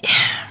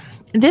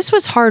 This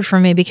was hard for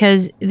me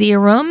because the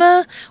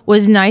aroma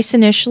was nice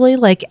initially,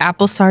 like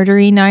apple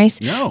cidery nice.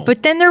 No.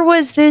 But then there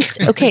was this,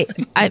 okay,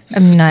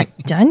 I'm not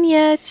done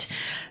yet.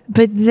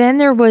 But then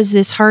there was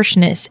this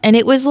harshness. And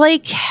it was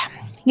like,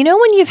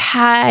 when you've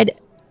had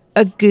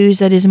a goose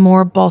that is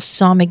more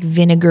balsamic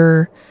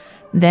vinegar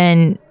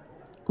than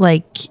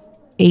like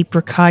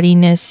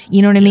apricotiness,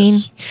 you know what I mean?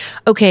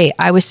 Okay,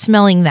 I was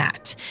smelling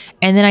that.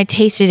 And then I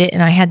tasted it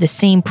and I had the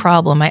same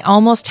problem. I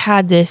almost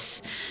had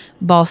this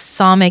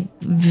balsamic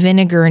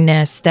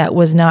vinegarness that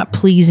was not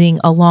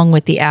pleasing along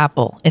with the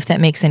apple, if that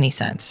makes any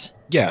sense.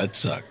 Yeah, it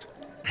sucked.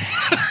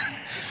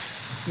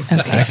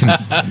 Okay.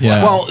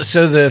 Yeah. Well,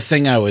 so the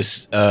thing I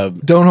was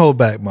Don't hold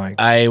back, Mike.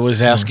 I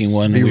was asking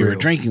when Be we were real.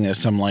 drinking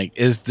this, I'm like,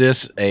 is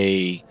this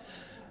a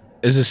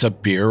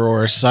beer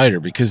or a cider?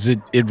 Because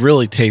it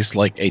really tastes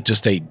like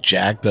just a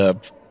jacked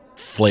up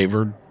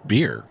flavored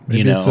beer.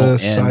 Maybe it's a and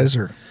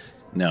sizer.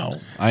 No,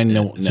 I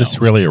know. Is this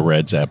really a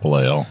Red's Apple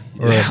Ale?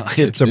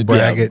 It's a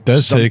Braggot. It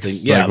does something. take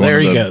Yeah, one there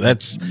of you the- go.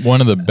 That's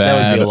one of the that would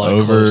bad, be a lot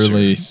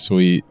overly closer.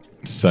 sweet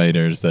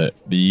ciders that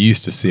you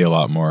used to see a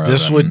lot more of.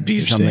 This and would be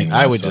you're something seeing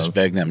I would less just of.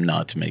 beg them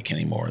not to make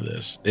any more of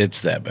this. It's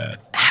that bad.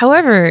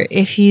 However,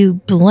 if you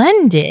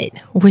blend it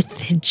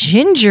with the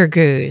ginger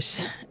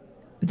goose,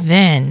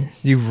 then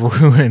You've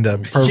ruined a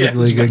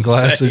perfectly Yeah, good that's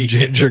glass what of I'm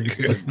ginger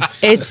saying.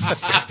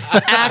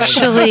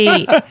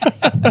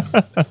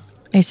 goose.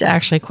 it's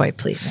actually quite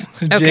pleasing.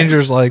 Okay.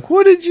 Ginger's like,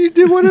 what did you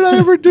do? What did I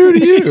ever do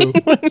to you?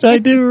 What did I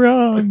do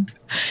wrong?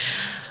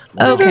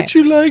 Why Okay. don't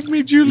you like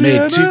me,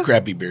 Juliana? Made 2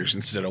 crappy beers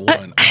instead of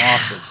 1.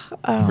 Awesome.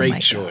 Oh Great my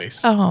God.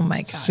 choice. Oh my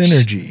gosh.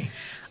 Synergy.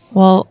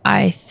 Well,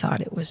 I thought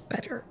it was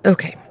better.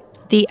 Okay.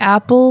 The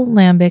apple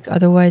lambic,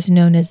 otherwise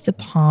known as the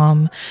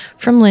palm,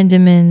 from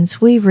Lindemans,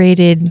 we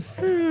rated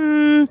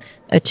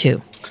a 2.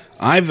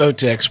 I vote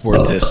to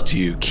export this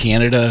to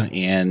Canada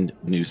and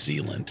New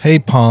Zealand. Hey,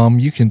 Palm,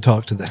 you can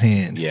talk to the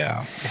hand.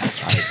 Yeah.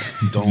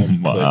 I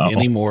don't Wow. put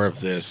any more of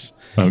this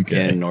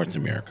Okay. in North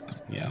America.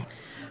 Yeah.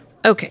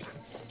 Okay.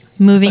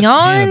 Moving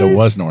on. Canada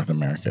was North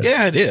America.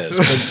 Yeah, it is.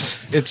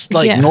 But it's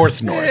like Yeah.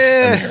 North America.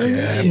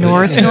 Yeah,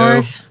 North, you know.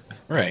 North.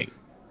 Right.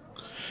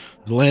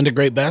 The land of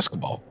great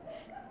basketball.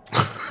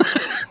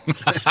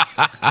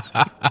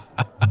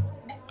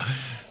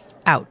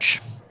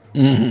 Ouch.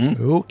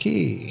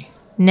 Okay.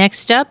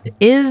 Next up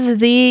is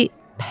the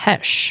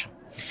Pesh.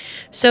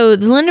 So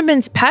the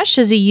Lindemans Pesh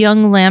is a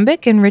young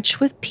lambic enriched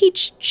with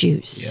peach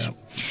juice. Yeah.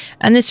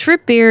 And this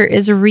fruit beer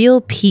is a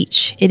real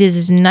peach. It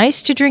is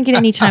nice to drink at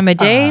any time of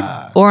day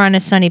or on a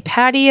sunny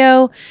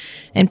patio.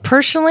 And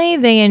personally,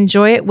 they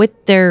enjoy it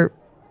with their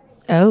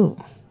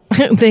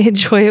they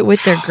enjoy it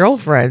with their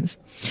girlfriends.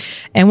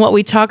 And what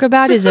we talk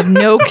about is of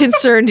no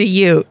concern to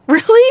you.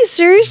 Really?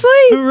 Seriously?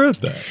 Who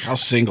wrote that? How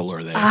single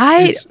are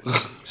they?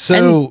 So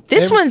and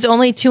this one's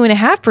only 2.5%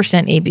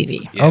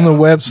 ABV. on the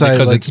website,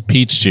 Because like, it's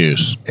peach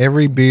juice.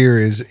 every beer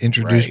is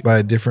introduced Right. by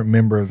a different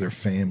member of their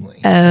family.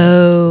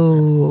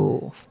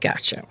 Oh,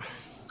 gotcha.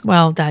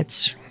 Well,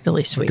 that's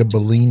really sweet. Like a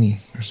Bellini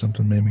or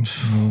something, maybe.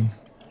 Mm.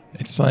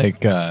 It's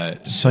like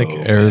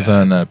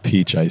Arizona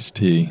peach iced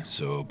tea.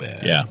 So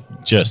bad. Yeah,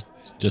 just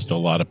a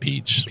lot of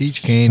peach.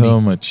 Peach candy. So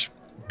much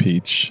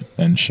peach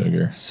and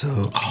sugar.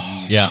 So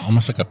Yeah,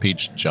 almost like a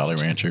peach Jolly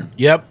Rancher.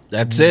 Yep,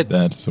 that's it.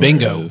 That's what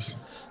Bingo. it is.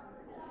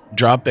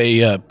 Drop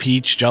a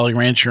peach Jolly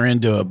Rancher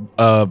into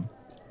a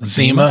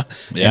Zima.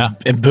 Yeah.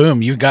 And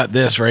boom, you got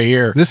this right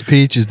here. this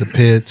peach is the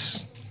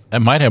pits. It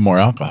might have more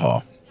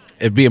alcohol.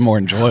 It'd be more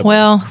enjoyable.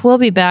 Well, we'll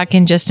be back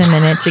in just a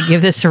minute to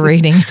give this a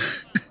rating.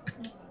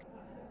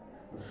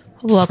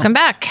 Welcome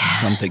back.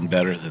 Something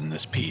better than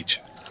this peach.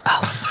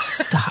 Oh,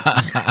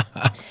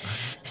 stop.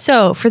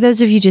 So, for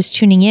those of you just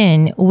tuning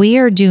in, we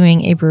are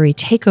doing a brewery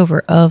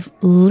takeover of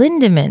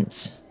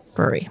Lindemans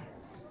Brewery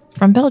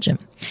from Belgium.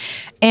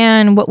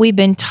 And what we've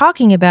been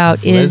talking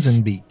about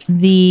is Vlezenbeek.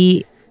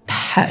 the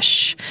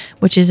Pesh,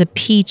 which is a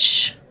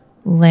peach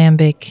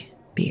lambic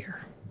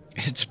beer.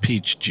 It's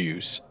peach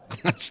juice.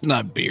 That's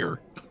not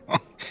beer.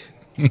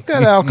 It's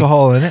got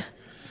alcohol in it.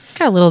 It's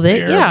got a little bit,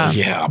 yeah.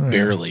 Yeah,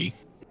 barely.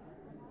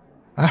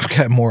 I've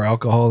got more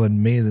alcohol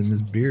than me than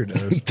this beer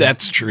does.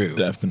 That's true.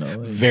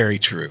 Definitely. Very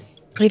true.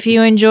 If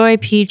you enjoy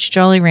peach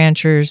Jolly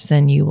Ranchers,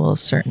 then you will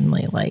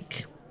certainly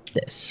like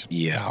this.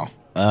 Yeah.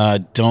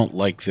 Don't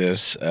like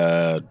this.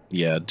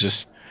 Yeah,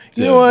 just.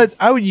 You know what?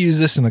 I would use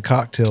this in a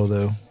cocktail,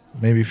 though.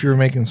 Maybe if you were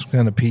making some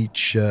kind of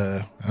peach,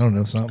 I don't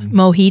know, something.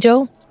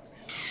 Mojito?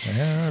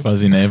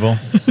 Fuzzy navel.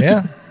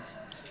 Yeah.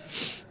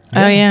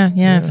 Oh,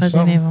 yeah, fuzzy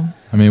something. navel.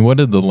 I mean, what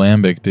did the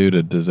lambic do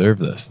to deserve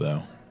this,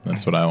 though?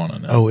 That's what I want to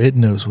know. Oh, it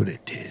knows what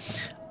it did.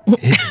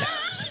 It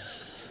knows.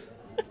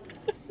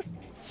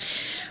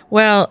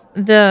 Well,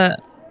 the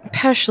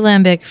Pesh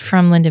Lambic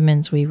from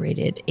Lindemans we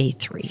rated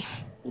A3.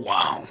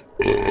 Wow.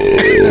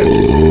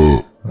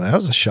 Well, that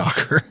was a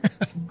shocker.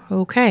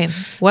 Okay.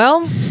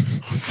 Well,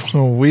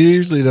 We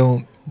usually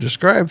don't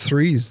describe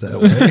threes that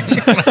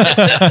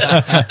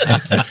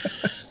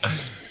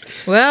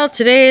way.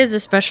 today is a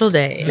special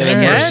day. Is that I a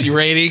guess. mercy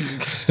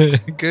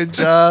rating? Good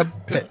job,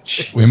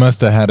 Petch. We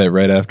must have had it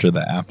right after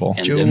the apple.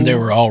 And then they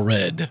were all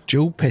red.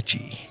 Joe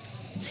Pesci.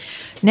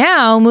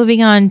 Now,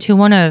 moving on to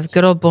one of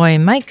good old boy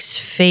Mike's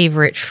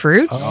favorite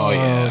fruits. Oh,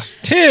 yeah.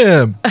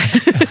 Tim.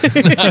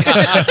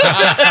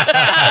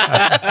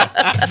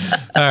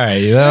 All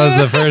right, that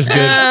was the first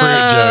good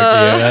fruit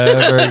joke you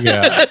ever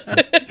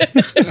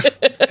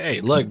got.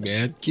 Hey, look,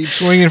 man. Keep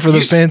swinging for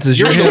the fences.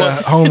 you're You the hit one-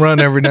 a home run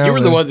every now You and were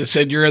then. the one that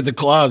said you're in the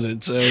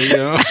closet, so, you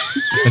know.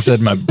 I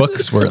said my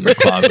books were in the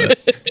closet.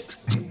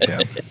 Yeah.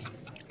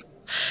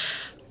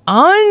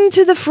 On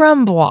to the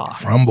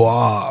framboise.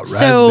 Framboise,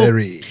 So-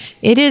 raspberry.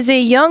 It is a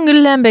young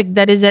lambic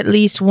that is at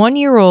least 1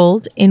 year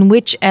old, in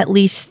which at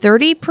least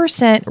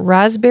 30%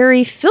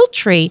 raspberry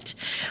filtrate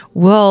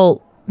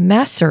will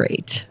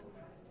macerate.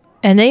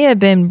 And they have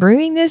been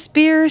brewing this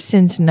beer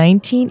since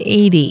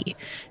 1980.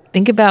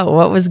 Think about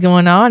what was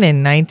going on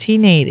in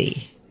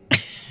 1980.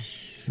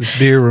 This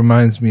beer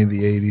reminds me of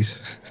the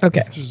 80s.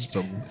 Okay. It's just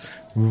a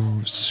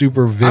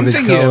super vivid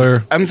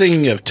color. I'm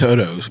thinking of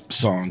Toto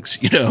songs,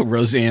 you know,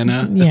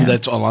 Rosanna. Yeah.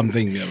 That's all I'm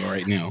thinking of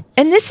right now.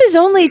 And this is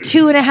only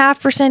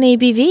 2.5%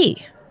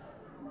 ABV.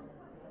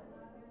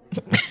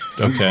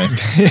 Okay.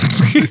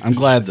 I'm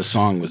glad the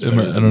song was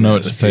better. I don't know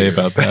what to say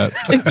about that.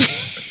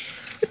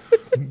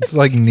 It's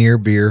like near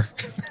beer.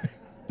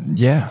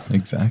 Yeah,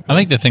 exactly. I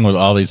think the thing with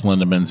all these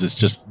Lindemans is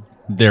just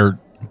they're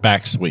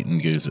back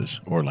sweetened gooses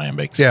or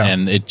lambics. Yeah.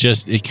 And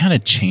it kind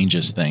of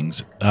changes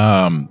things.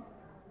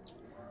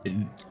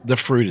 The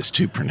fruit is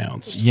too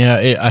pronounced.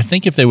 Yeah, I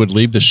think if they would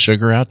leave the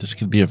sugar out, this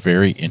could be a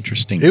very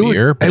interesting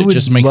beer. But I it would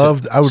just makes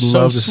love. it I would so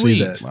love to sweet.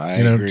 see that.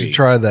 I to agree.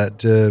 try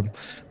that.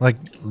 Like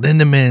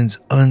Lindemans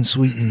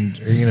unsweetened,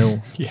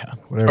 or Yeah.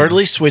 whatever. Or at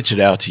least switch it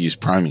out to use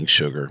priming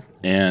sugar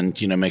and,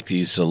 you know, make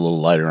these a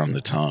little lighter on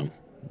the tongue,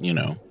 you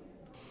know.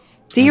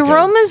 The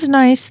aroma's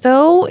nice,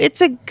 though.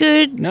 It's a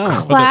good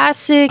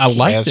classic. I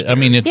like it. I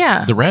mean, it's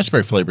Yeah. the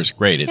raspberry flavor is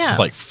great. It's Yeah.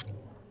 like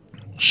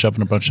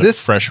shoving a bunch of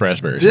fresh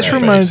raspberries. This in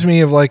your reminds face.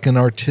 me of like an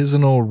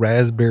artisanal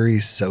raspberry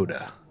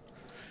soda.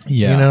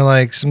 Yeah. You know,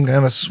 like some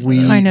kind of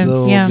sweet Kind of,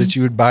 little yeah. that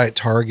you would buy at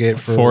Target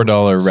for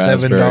 $4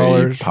 raspberry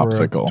 $7 for a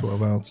popsicle.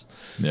 12 ounce.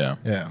 Yeah.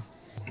 Yeah.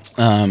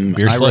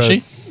 Beer I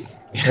slushy? wrote-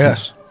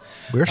 Yes.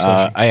 We're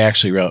I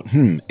actually wrote,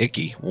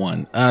 icky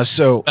one.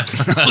 So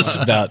that was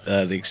about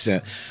the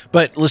extent.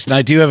 But listen,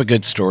 I do have a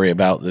good story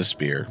about this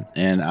beer,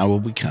 and I will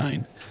be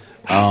kind.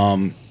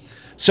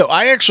 So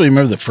I actually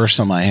remember the first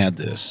time I had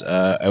this.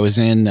 I was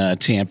in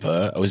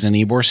Tampa. I was in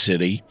Ybor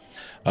City.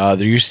 There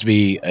used to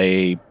be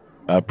a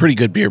pretty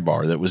good beer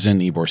bar that was in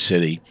Ybor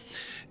City.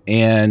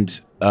 And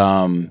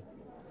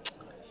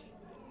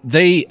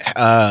they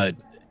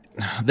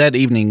that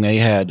evening they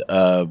had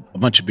a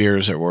bunch of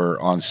beers that were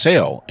on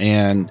sale.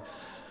 And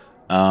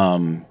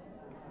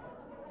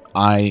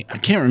I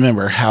can't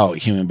remember how it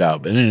came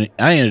about, but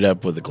I ended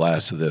up with a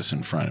glass of this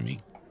in front of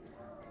me.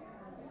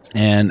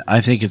 And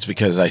I think it's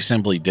because I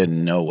simply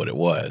didn't know what it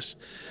was.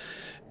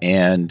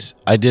 And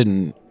I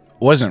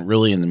wasn't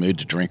really in the mood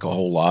to drink a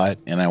whole lot,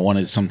 and I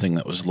wanted something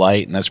that was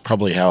light, and that's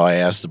probably how I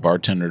asked the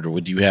bartender,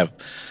 would you have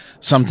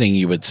something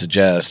you would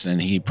suggest?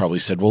 And he probably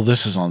said, well,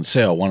 this is on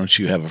sale. Why don't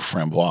you have a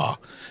Framboise?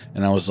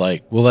 And I was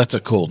like, well, that's a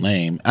cool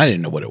name. I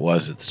didn't know what it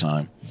was at the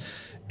time.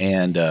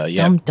 And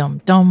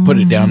put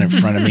it down in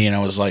front of me, and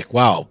I was like,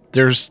 wow,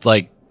 there's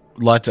like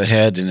lots of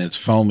head, and it's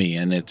foamy,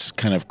 and it's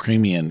kind of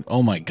creamy, and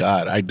oh my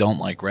God, I don't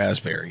like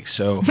raspberry.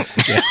 So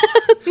yeah.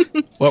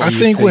 I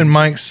think when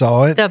Mike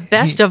saw it, The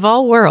best of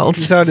all worlds.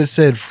 he thought it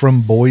said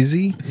from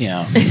Boise.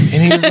 Yeah. And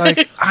he was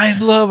like, I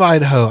love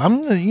Idaho.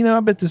 I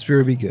bet this beer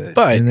would be good.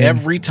 But And then-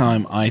 every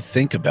time I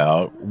think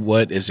about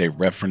what is a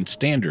reference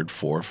standard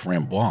for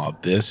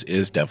Framboise, this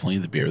is definitely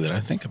the beer that I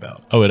think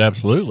about. Oh, it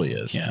absolutely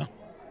is. Yeah.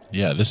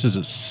 Yeah, this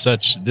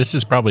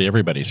is probably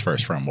everybody's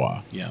first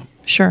Framboise. Yeah.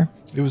 Sure.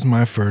 It was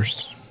my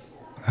first.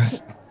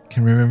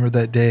 Can remember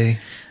that day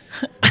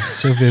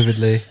so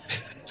vividly.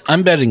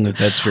 I'm betting that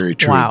that's very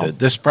true. Wow. That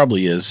this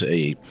probably is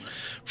a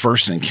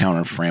first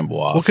encounter Framboise.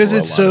 Well, because for a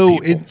it's lot of so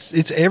people.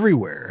 it's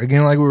everywhere.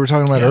 Again, like we were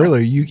talking about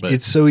earlier,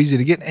 it's so easy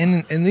to get,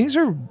 and these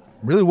are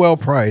really well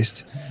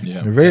priced.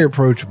 Yeah. They're very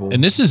approachable.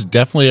 And this is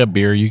definitely a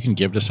beer you can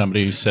give to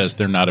somebody who says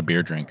they're not a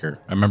beer drinker.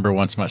 I remember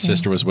once my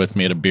sister was with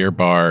me at a beer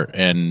bar,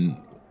 and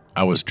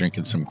I was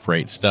drinking some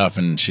great stuff,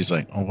 and she's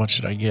like, oh, what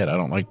should I get? I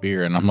don't like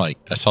beer. And I'm like,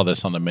 I saw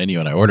this on the menu,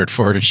 and I ordered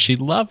for it, and she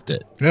loved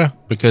it. Yeah.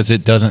 Because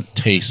it doesn't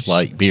taste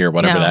like beer,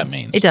 whatever No, that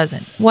means. It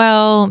doesn't.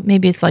 Well,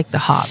 maybe it's like the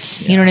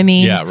hops. You know what I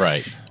mean? Yeah,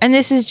 right. And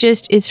this is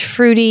it's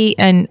fruity,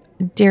 and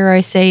dare I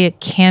say, it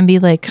can be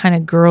like kind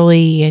of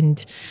girly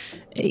and,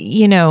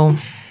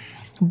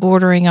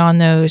 bordering on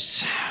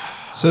those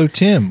So,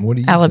 Tim, what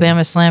do you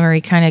Alabama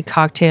Slammery kind of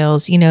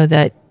cocktails,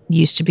 that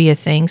used to be a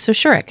thing. So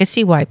sure, I could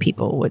see why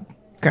people would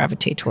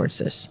gravitate towards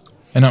this.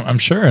 And I'm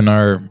sure in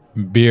our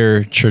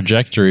beer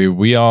trajectory,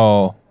 we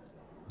all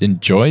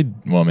enjoyed,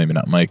 well, maybe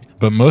not Mike,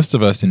 but most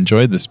of us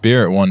enjoyed this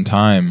beer at one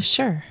time.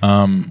 Sure.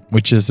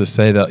 Which is to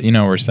say that,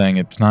 we're saying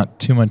it's not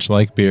too much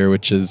like beer,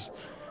 which is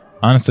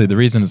honestly the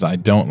reason is I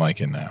don't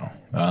like it now.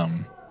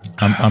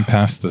 I'm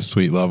past the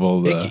sweet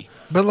level. But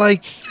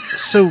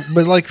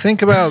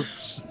think about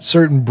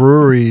certain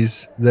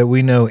breweries that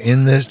we know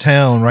in this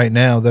town right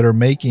now that are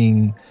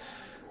making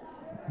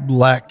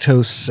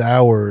lactose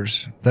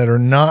sours that are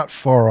not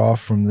far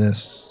off from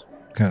this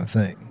kind of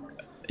thing.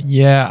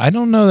 Yeah, I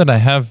don't know that I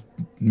have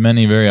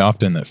many very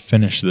often that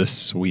finish this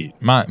sweet.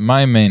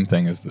 My main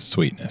thing is the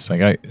sweetness.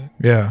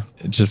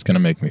 It's just gonna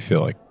make me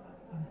feel like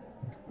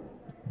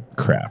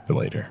crap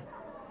later.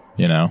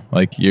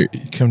 Like you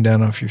come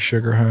down off your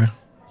sugar high.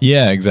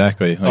 Yeah,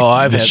 exactly. Like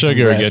I've the had some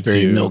sugar gets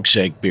raspberry you.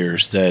 milkshake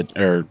beers that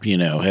are,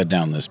 head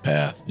down this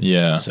path.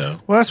 Yeah. So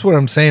Well, that's what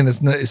I'm saying.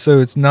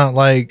 It's not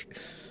like,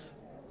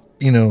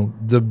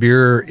 the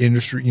beer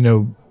industry,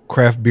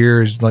 craft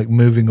beer is like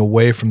moving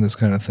away from this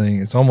kind of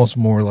thing. It's almost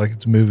more like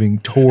it's moving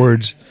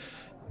towards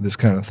this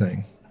kind of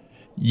thing.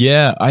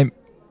 Yeah, I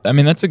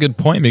mean that's a good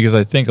point because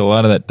I think a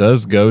lot of that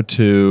does go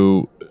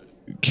to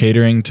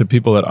catering to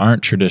people that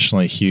aren't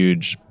traditionally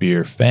huge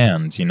beer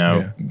fans.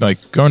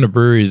 Like going to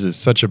breweries is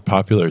such a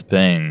popular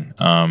thing.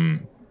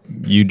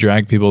 You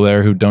drag people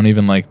there who don't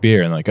even like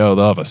beer and like, oh,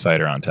 they'll have a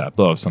cider on tap,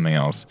 they'll have something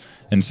else,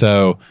 and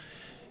so.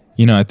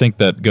 I think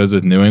that goes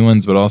with New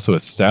England's, but also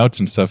with stouts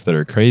and stuff that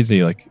are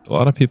crazy. Like a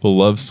lot of people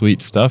love sweet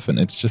stuff, and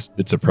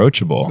it's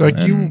approachable. Like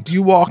and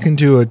you walk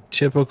into a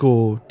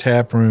typical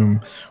tap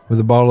room with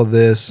a bottle of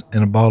this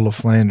and a bottle of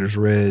Flanders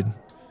Red,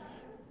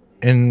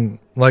 and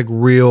like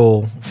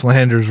real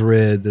Flanders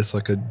Red, that's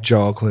like a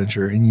jaw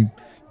clincher, and you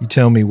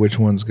tell me which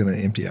one's going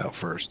to empty out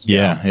first.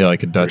 yeah,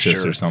 like a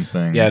Duchess sure. or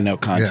something. yeah, no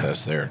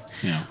contest there.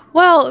 Yeah.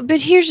 Well,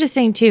 but here's the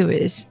thing too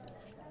is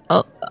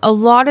a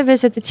lot of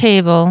us at the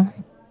table,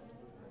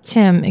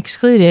 Tim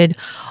excluded,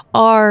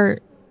 are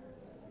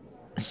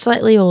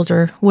slightly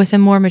older with a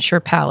more mature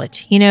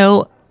palate.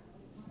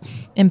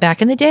 And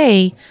back in the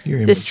day,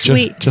 You're the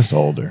sweet, just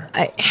older.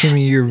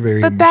 Timmy, you're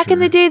very. but back in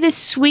the day, the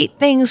sweet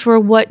things were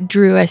what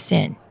drew us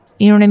in.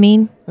 You know what I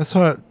mean? That's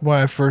why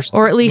I first,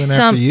 Or at least went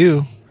some- after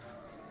you.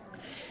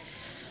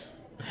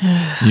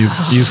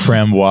 You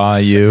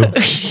Framboise, you.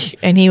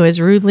 and he was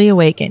rudely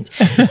awakened.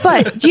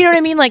 But do you know what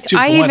I mean? Like,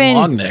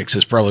 long necks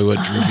is probably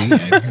what drew me in.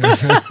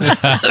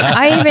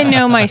 I even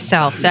know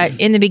myself that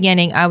in the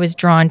beginning I was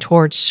drawn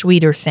towards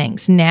sweeter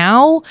things.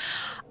 Now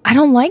I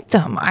don't like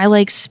them. I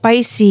like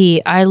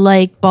spicy. I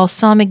like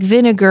balsamic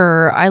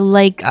vinegar. I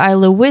like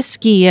Isla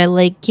whiskey. I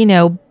like,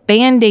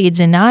 Band-Aids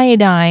and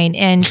iodine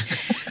and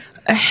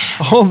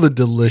all the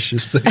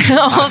delicious things.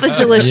 all the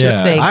delicious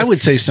things. I would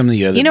say some of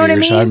the other You know beers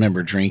what I mean?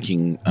 remember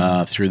drinking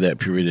through that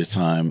period of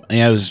time.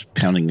 I was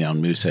pounding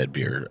down Moosehead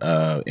beer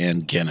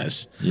and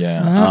Guinness.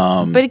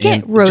 Yeah. But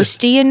again,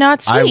 roasty and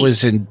not sweet. I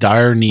was in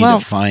dire need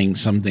of finding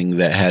something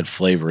that had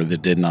flavor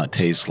that did not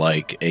taste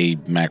like a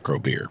macro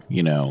beer,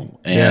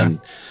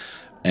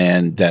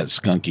 and that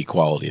skunky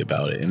quality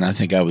about it. And I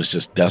think I was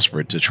just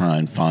desperate to try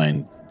and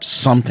find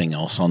something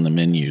else on the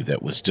menu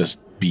that was just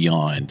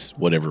beyond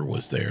whatever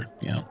was there.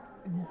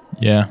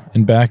 Yeah,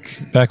 and back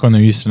when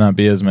there used to not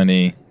be as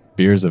many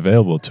beers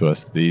available to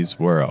us, these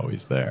were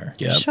always there.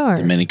 Yeah, Sure.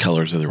 the many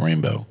colors of the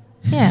rainbow.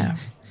 Yeah.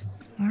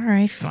 All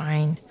right,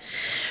 fine.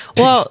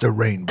 Taste the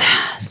rainbow.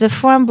 The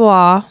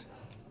Framboise,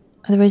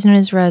 otherwise known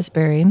as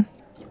raspberry,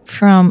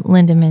 from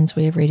Lindemans,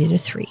 we have rated a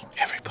 3.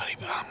 Everybody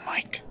but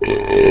Mike.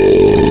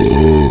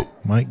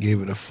 Mike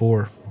gave it a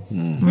 4.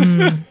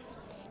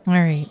 All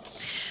right.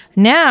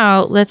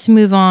 Now, let's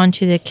move on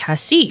to the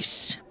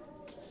Cassis.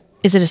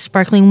 Is it a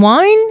sparkling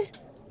wine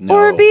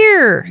or a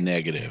beer?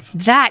 Negative.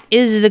 That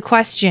is the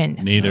question.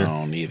 Neither.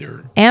 No,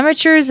 neither.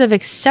 Amateurs of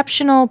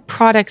exceptional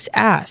products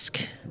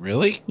ask.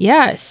 Really?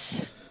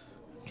 Yes.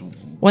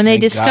 When they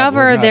Thank God discover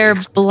we're not their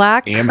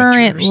black currant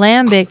amateurs.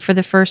 lambic for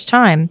the first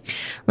time.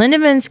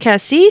 Lindemans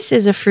Cassis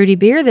is a fruity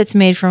beer that's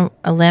made from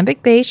a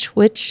lambic base,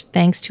 which,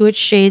 thanks to its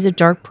shades of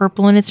dark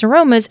purple and its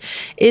aromas,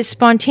 is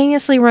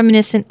spontaneously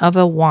reminiscent of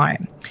a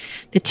wine.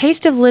 The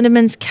taste of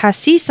Lindemans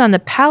Cassis on the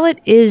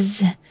palate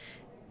is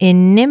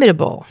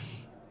inimitable,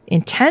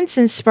 intense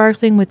and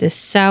sparkling with a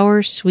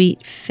sour,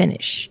 sweet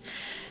finish.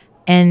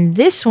 And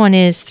this one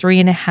is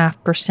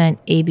 3.5%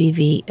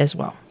 ABV as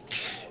well.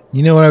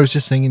 You know what I was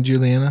just thinking,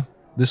 Juliana?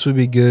 This would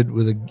be good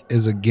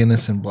as a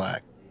Guinness and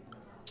black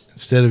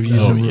instead of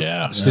using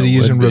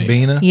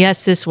Ribena.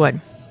 Yes, this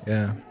would.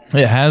 Yeah,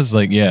 it has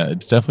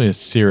it's definitely a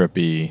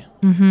syrupy,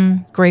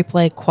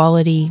 grape-like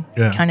quality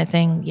kind of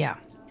thing. Yeah.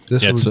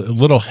 It's a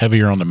little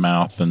heavier on the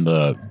mouth than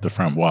the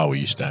Framboise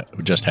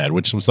we just had,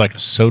 which was like a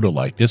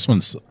soda-like. This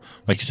one's,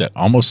 like you said,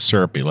 almost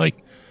syrupy.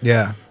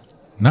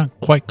 Not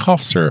quite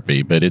cough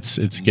syrupy, but it's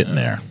getting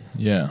there.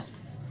 Yeah.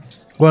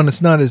 Well, and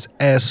it's not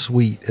as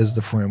sweet as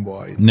the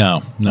Framboise. No,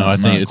 I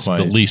think not it's quite.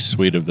 the least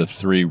sweet of the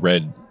 3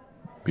 red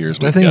beers.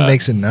 I think it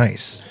makes it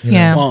nice.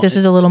 Yeah, Well, this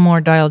is a little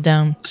more dialed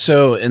down.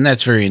 So, and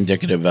that's very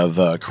indicative of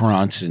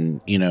Courants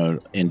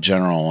in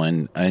general.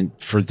 And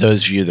for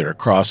those of you that are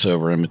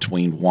crossover in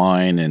between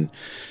wine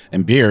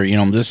and beer,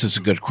 this is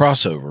a good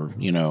crossover,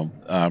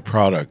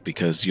 product,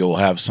 because you'll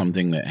have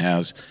something that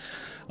has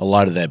a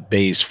lot of that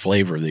base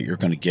flavor that you're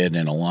going to get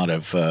in a lot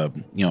of,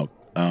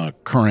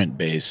 currant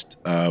based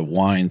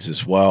wines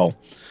as well.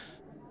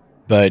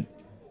 But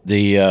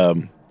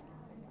the,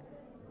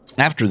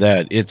 after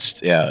that,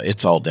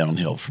 it's all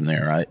downhill from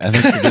there. I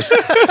think you're just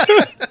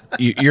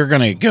you're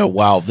gonna go,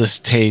 wow, this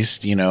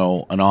tastes, an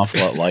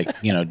awful lot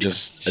like,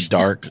 just a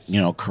dark,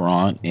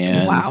 Courant.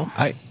 And Wow.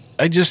 I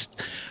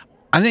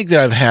think that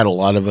I've had a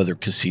lot of other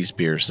Cassis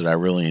beers that I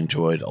really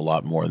enjoyed a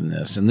lot more than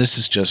this. And this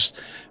is just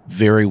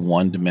very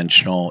one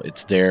dimensional.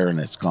 It's there and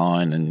it's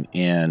gone.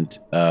 And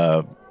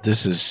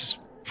this is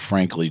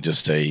frankly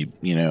just a,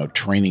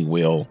 training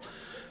wheel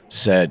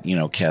set,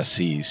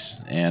 Cassis.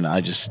 And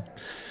I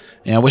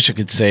wish I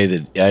could say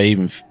that I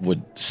even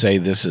would say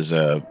this is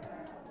a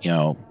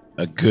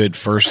good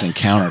first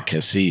encounter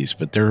Cassis,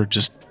 but there are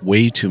just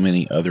way too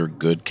many other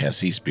good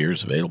Cassis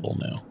beers available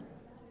now.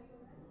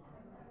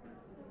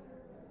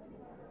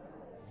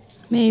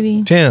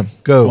 Maybe. Tim,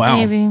 go. Wow.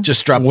 Maybe.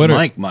 Just drop the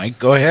mic, Mike.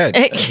 Go ahead.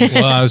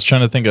 Well, I was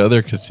trying to think of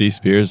other Cassis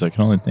beers. I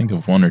can only think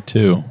of 1 or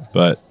 2,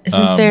 but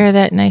Isn't there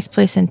that nice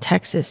place in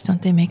Texas?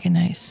 Don't they make a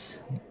nice?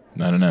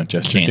 I don't know.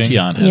 Jester King?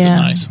 Cantillon has Yeah.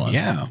 a nice one.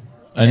 Yeah.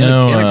 I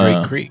know. And a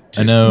Great Creek,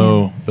 too. I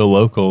know the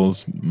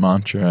locals,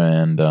 Mantra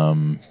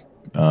and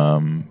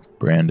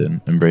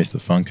Brandon, Embrace the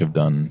Funk, have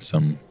done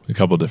a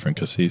couple different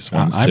Cassis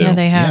ones too. Yeah,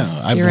 they have.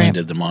 Yeah, I You're right.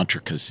 blended the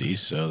Mantra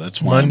Cassis, so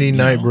that's one. Monday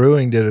Night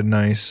Brewing did a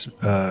nice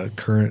black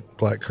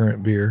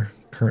currant beer,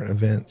 current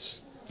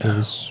events. It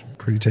was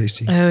pretty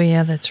tasty. Oh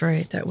yeah, that's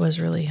right. That was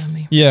really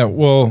yummy. Yeah,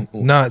 well,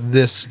 Not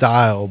this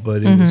style,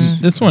 but it was.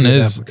 this one good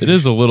is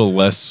application. a little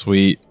less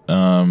sweet.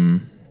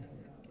 And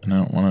I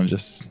don't want to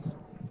just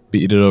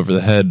beat it over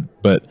the head,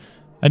 but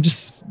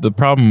the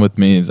problem with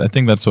me is I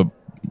think that's what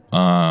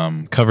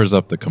covers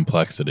up the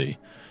complexity.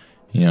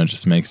 It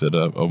just makes it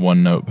a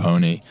one-note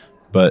pony.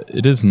 But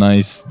it is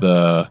nice,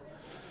 the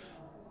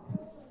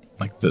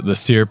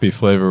syrupy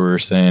flavor we were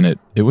saying,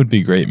 it would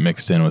be great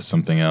mixed in with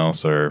something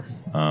else, or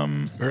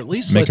at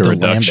least make let a the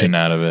reduction lambic,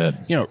 out of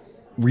it.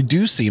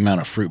 Reduce the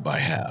amount of fruit by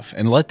half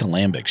and let the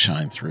lambic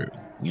shine through.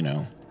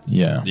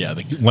 Yeah. Yeah,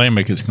 the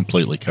lambic is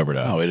completely covered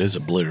up. Oh, it is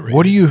obliterated.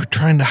 What are you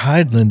trying to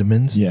hide,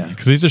 Lindemans? Yeah,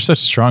 because these are such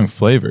strong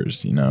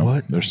flavors, you know.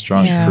 What? They're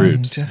strong Yeah.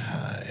 fruits.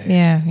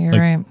 Yeah, you're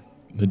Like- right.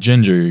 The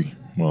ginger,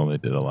 well, they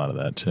did a lot of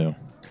that too.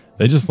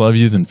 They just love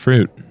using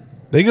fruit.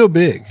 They go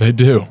big. They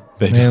do.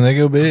 They Man, do. they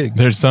go big.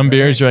 There's some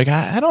beers you're like,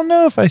 I don't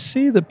know if I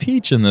see the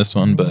peach in this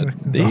one, but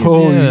these,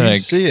 Oh, yeah, you can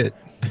like- see it.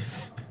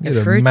 Get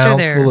a fruits are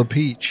there. mouthful of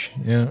peach.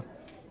 Yeah.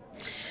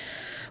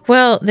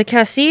 Well, the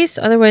Cassis,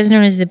 otherwise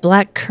known as the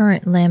black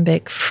currant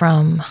lambic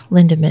from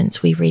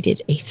Lindemans, we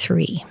rated a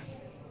 3.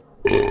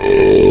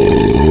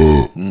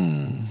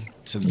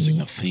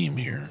 Sensing a theme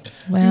here.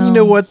 Well, You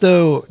know what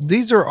though?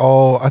 These are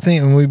all, I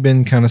think, and we've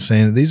been kind of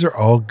saying it, these are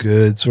all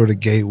good sort of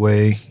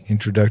gateway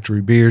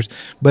introductory beers.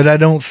 But I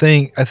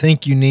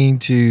think you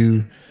need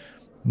to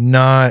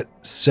not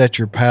set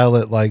your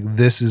palate like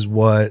this is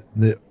what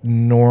the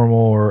normal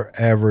or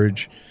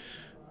average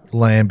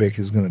lambic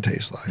is going to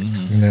taste like.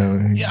 You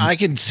know, Yeah, I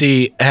can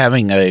see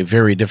having a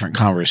very different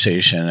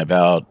conversation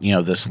about,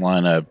 this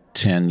lineup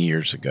 10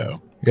 years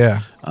ago.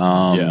 yeah.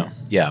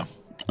 Yeah.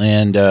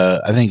 And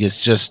I think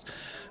it's just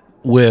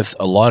with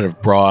a lot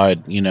of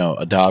broad,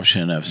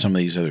 adoption of some of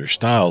these other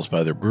styles by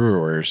other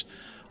brewers,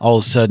 all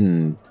of a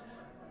sudden,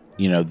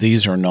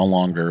 these are no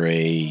longer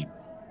a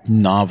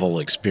novel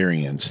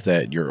experience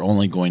that you're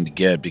only going to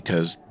get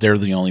because they're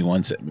the only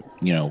ones that,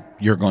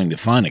 you're going to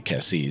find at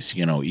Cassis,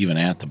 even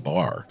at the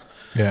bar.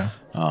 Yeah.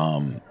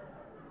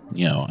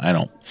 I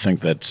don't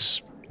think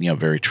that's,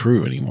 very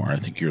true anymore. I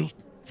think you'll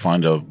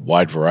find a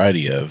wide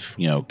variety of,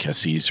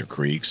 Cassis or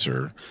Creeks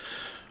or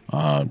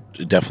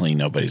definitely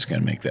nobody's going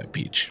to make that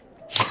peach.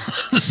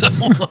 So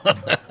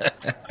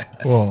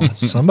Well,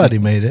 somebody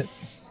made it.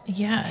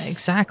 yeah,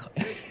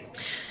 exactly.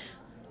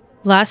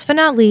 Last but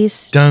not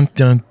least, Dun,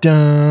 dun,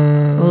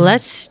 dun.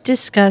 let's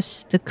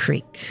discuss the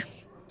Creek,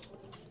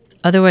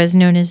 otherwise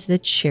known as the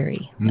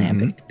cherry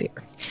lambic beer.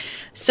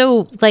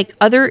 So, like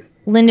other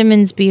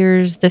Lindemans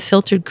beers, the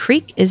filtered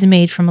Creek is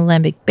made from a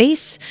lambic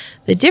base.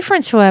 The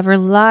difference, however,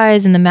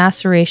 lies in the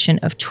maceration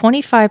of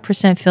 25%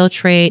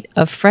 filtrate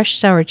of fresh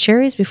sour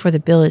cherries before the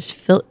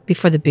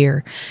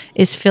beer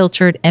is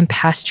filtered and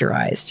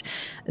pasteurized.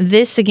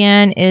 This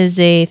again is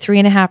a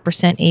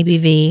 3.5%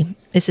 ABV.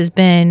 This has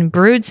been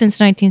brewed since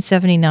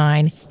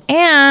 1979.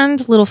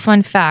 And little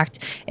fun fact,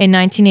 in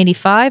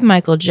 1985,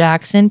 Michael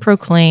Jackson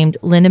proclaimed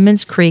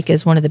Lindemans Creek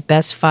as one of the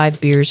best 5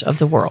 beers of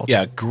the world.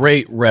 yeah,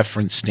 great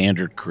reference,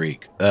 Standard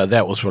Creek.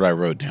 That was what I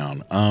wrote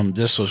down.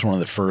 This was one of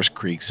the first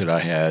Creeks that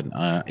I had.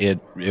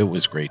 It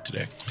was great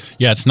today.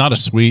 Yeah, it's not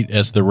as sweet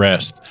as the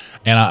rest.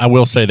 And I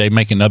will say they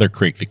make another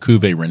creek, the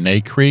Cuvée Rene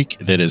Creek,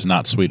 that is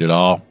not sweet at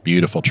all.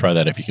 Beautiful. Try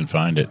that if you can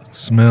find it.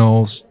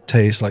 Smells,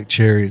 tastes like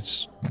cherry.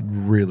 It's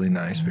really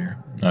nice beer.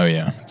 Oh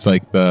yeah, it's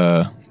like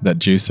that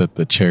juice that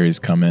the cherries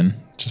come in.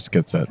 Just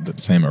gets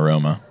that same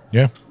aroma.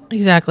 Yeah.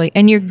 Exactly.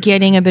 And you're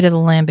getting a bit of the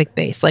lambic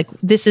base. Like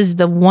this is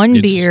the one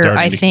It's beer starting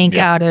I to- think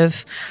yeah. out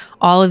of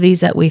all of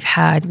these that we've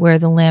had where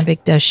the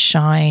lambic does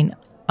shine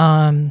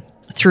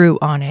through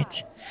on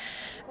it.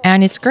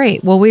 And it's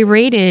great. Well, we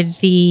rated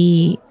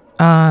the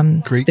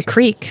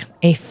Creek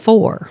a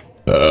 4.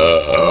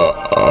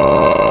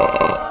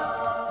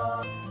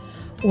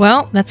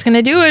 Well, that's going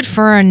to do it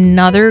for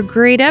another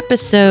great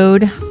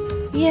episode.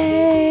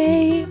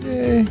 Yay.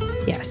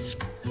 Yes.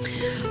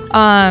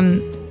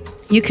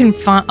 You can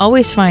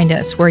always find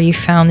us where you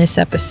found this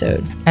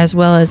episode, as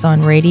well as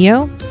on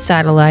radio,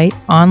 satellite,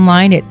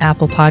 online at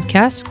Apple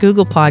Podcasts,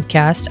 Google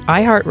Podcasts,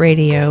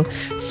 iHeartRadio,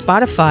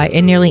 Spotify,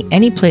 and nearly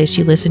any place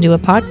you listen to a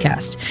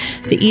podcast.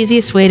 The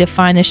easiest way to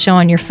find the show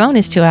on your phone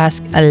is to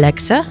ask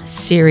Alexa,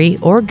 Siri,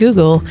 or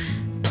Google,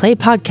 play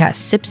podcast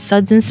Sips,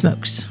 Suds, and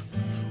Smokes.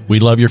 We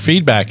love your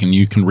feedback, and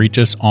you can reach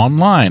us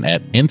online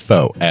at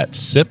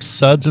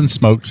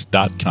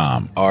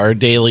info@sipsudsandsmokes.com. Our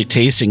daily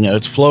tasting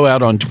notes flow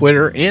out on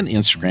Twitter and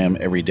Instagram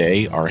every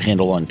day. Our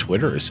handle on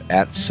Twitter is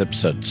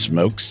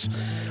 @SipsudSmokes,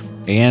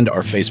 and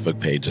our Facebook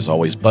page is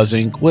always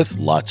buzzing with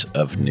lots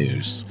of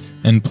news.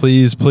 And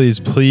please, please,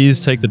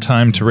 please take the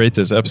time to rate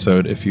this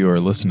episode if you are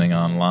listening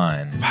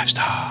online. 5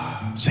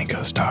 stars.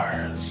 5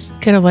 stars.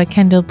 Good old boy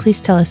Kendall,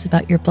 please tell us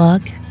about your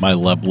blog. My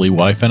lovely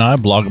wife and I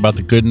blog about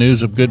the good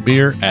news of good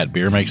beer at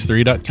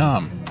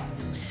beermakes3.com.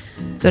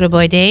 Good old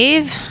boy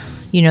Dave,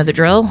 you know the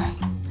drill.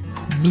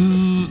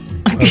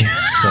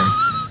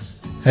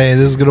 Hey, this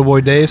is good old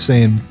boy Dave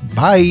saying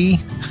bye.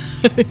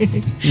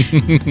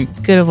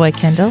 Good old boy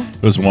Kendall.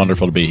 It was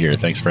wonderful to be here.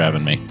 Thanks for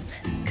having me.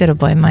 Good old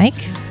boy Mike.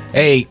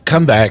 Hey,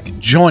 come back.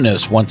 Join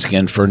us once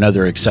again for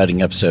another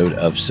exciting episode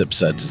of Sip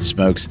Suds and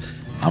Smokes.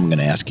 I'm going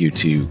to ask you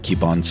to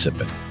keep on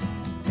sipping.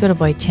 Good old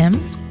boy Tim.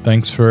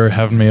 Thanks for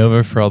having me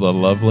over for all the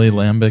lovely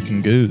lambic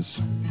and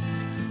goose.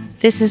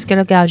 This is Good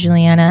old gal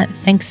Juliana.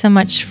 Thanks so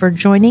much for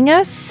joining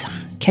us.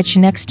 Catch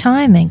you next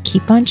time and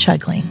keep on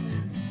chuggling.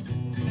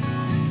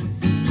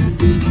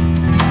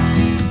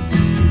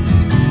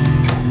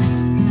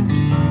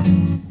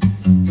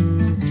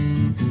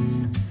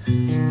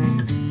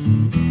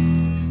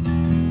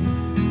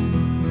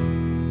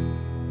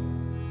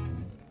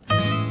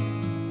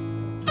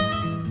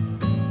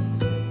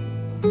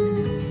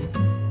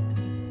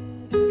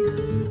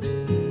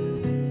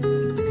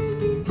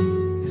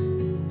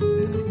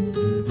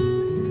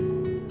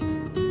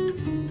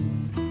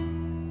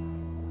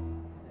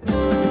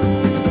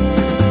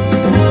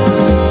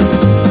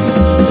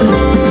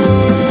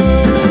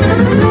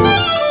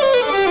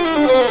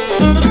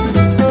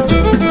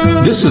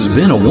 has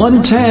been a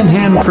One Tan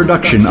Hand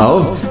production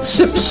of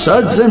Sips,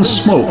 Suds, and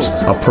Smokes,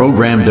 a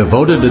program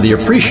devoted to the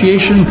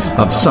appreciation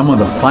of some of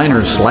the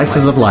finer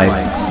slices of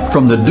life.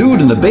 From the Dude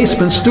in the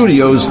Basement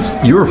Studios,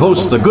 your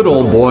hosts, the Good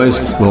Old Boys,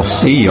 will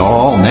see you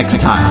all next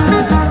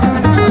time.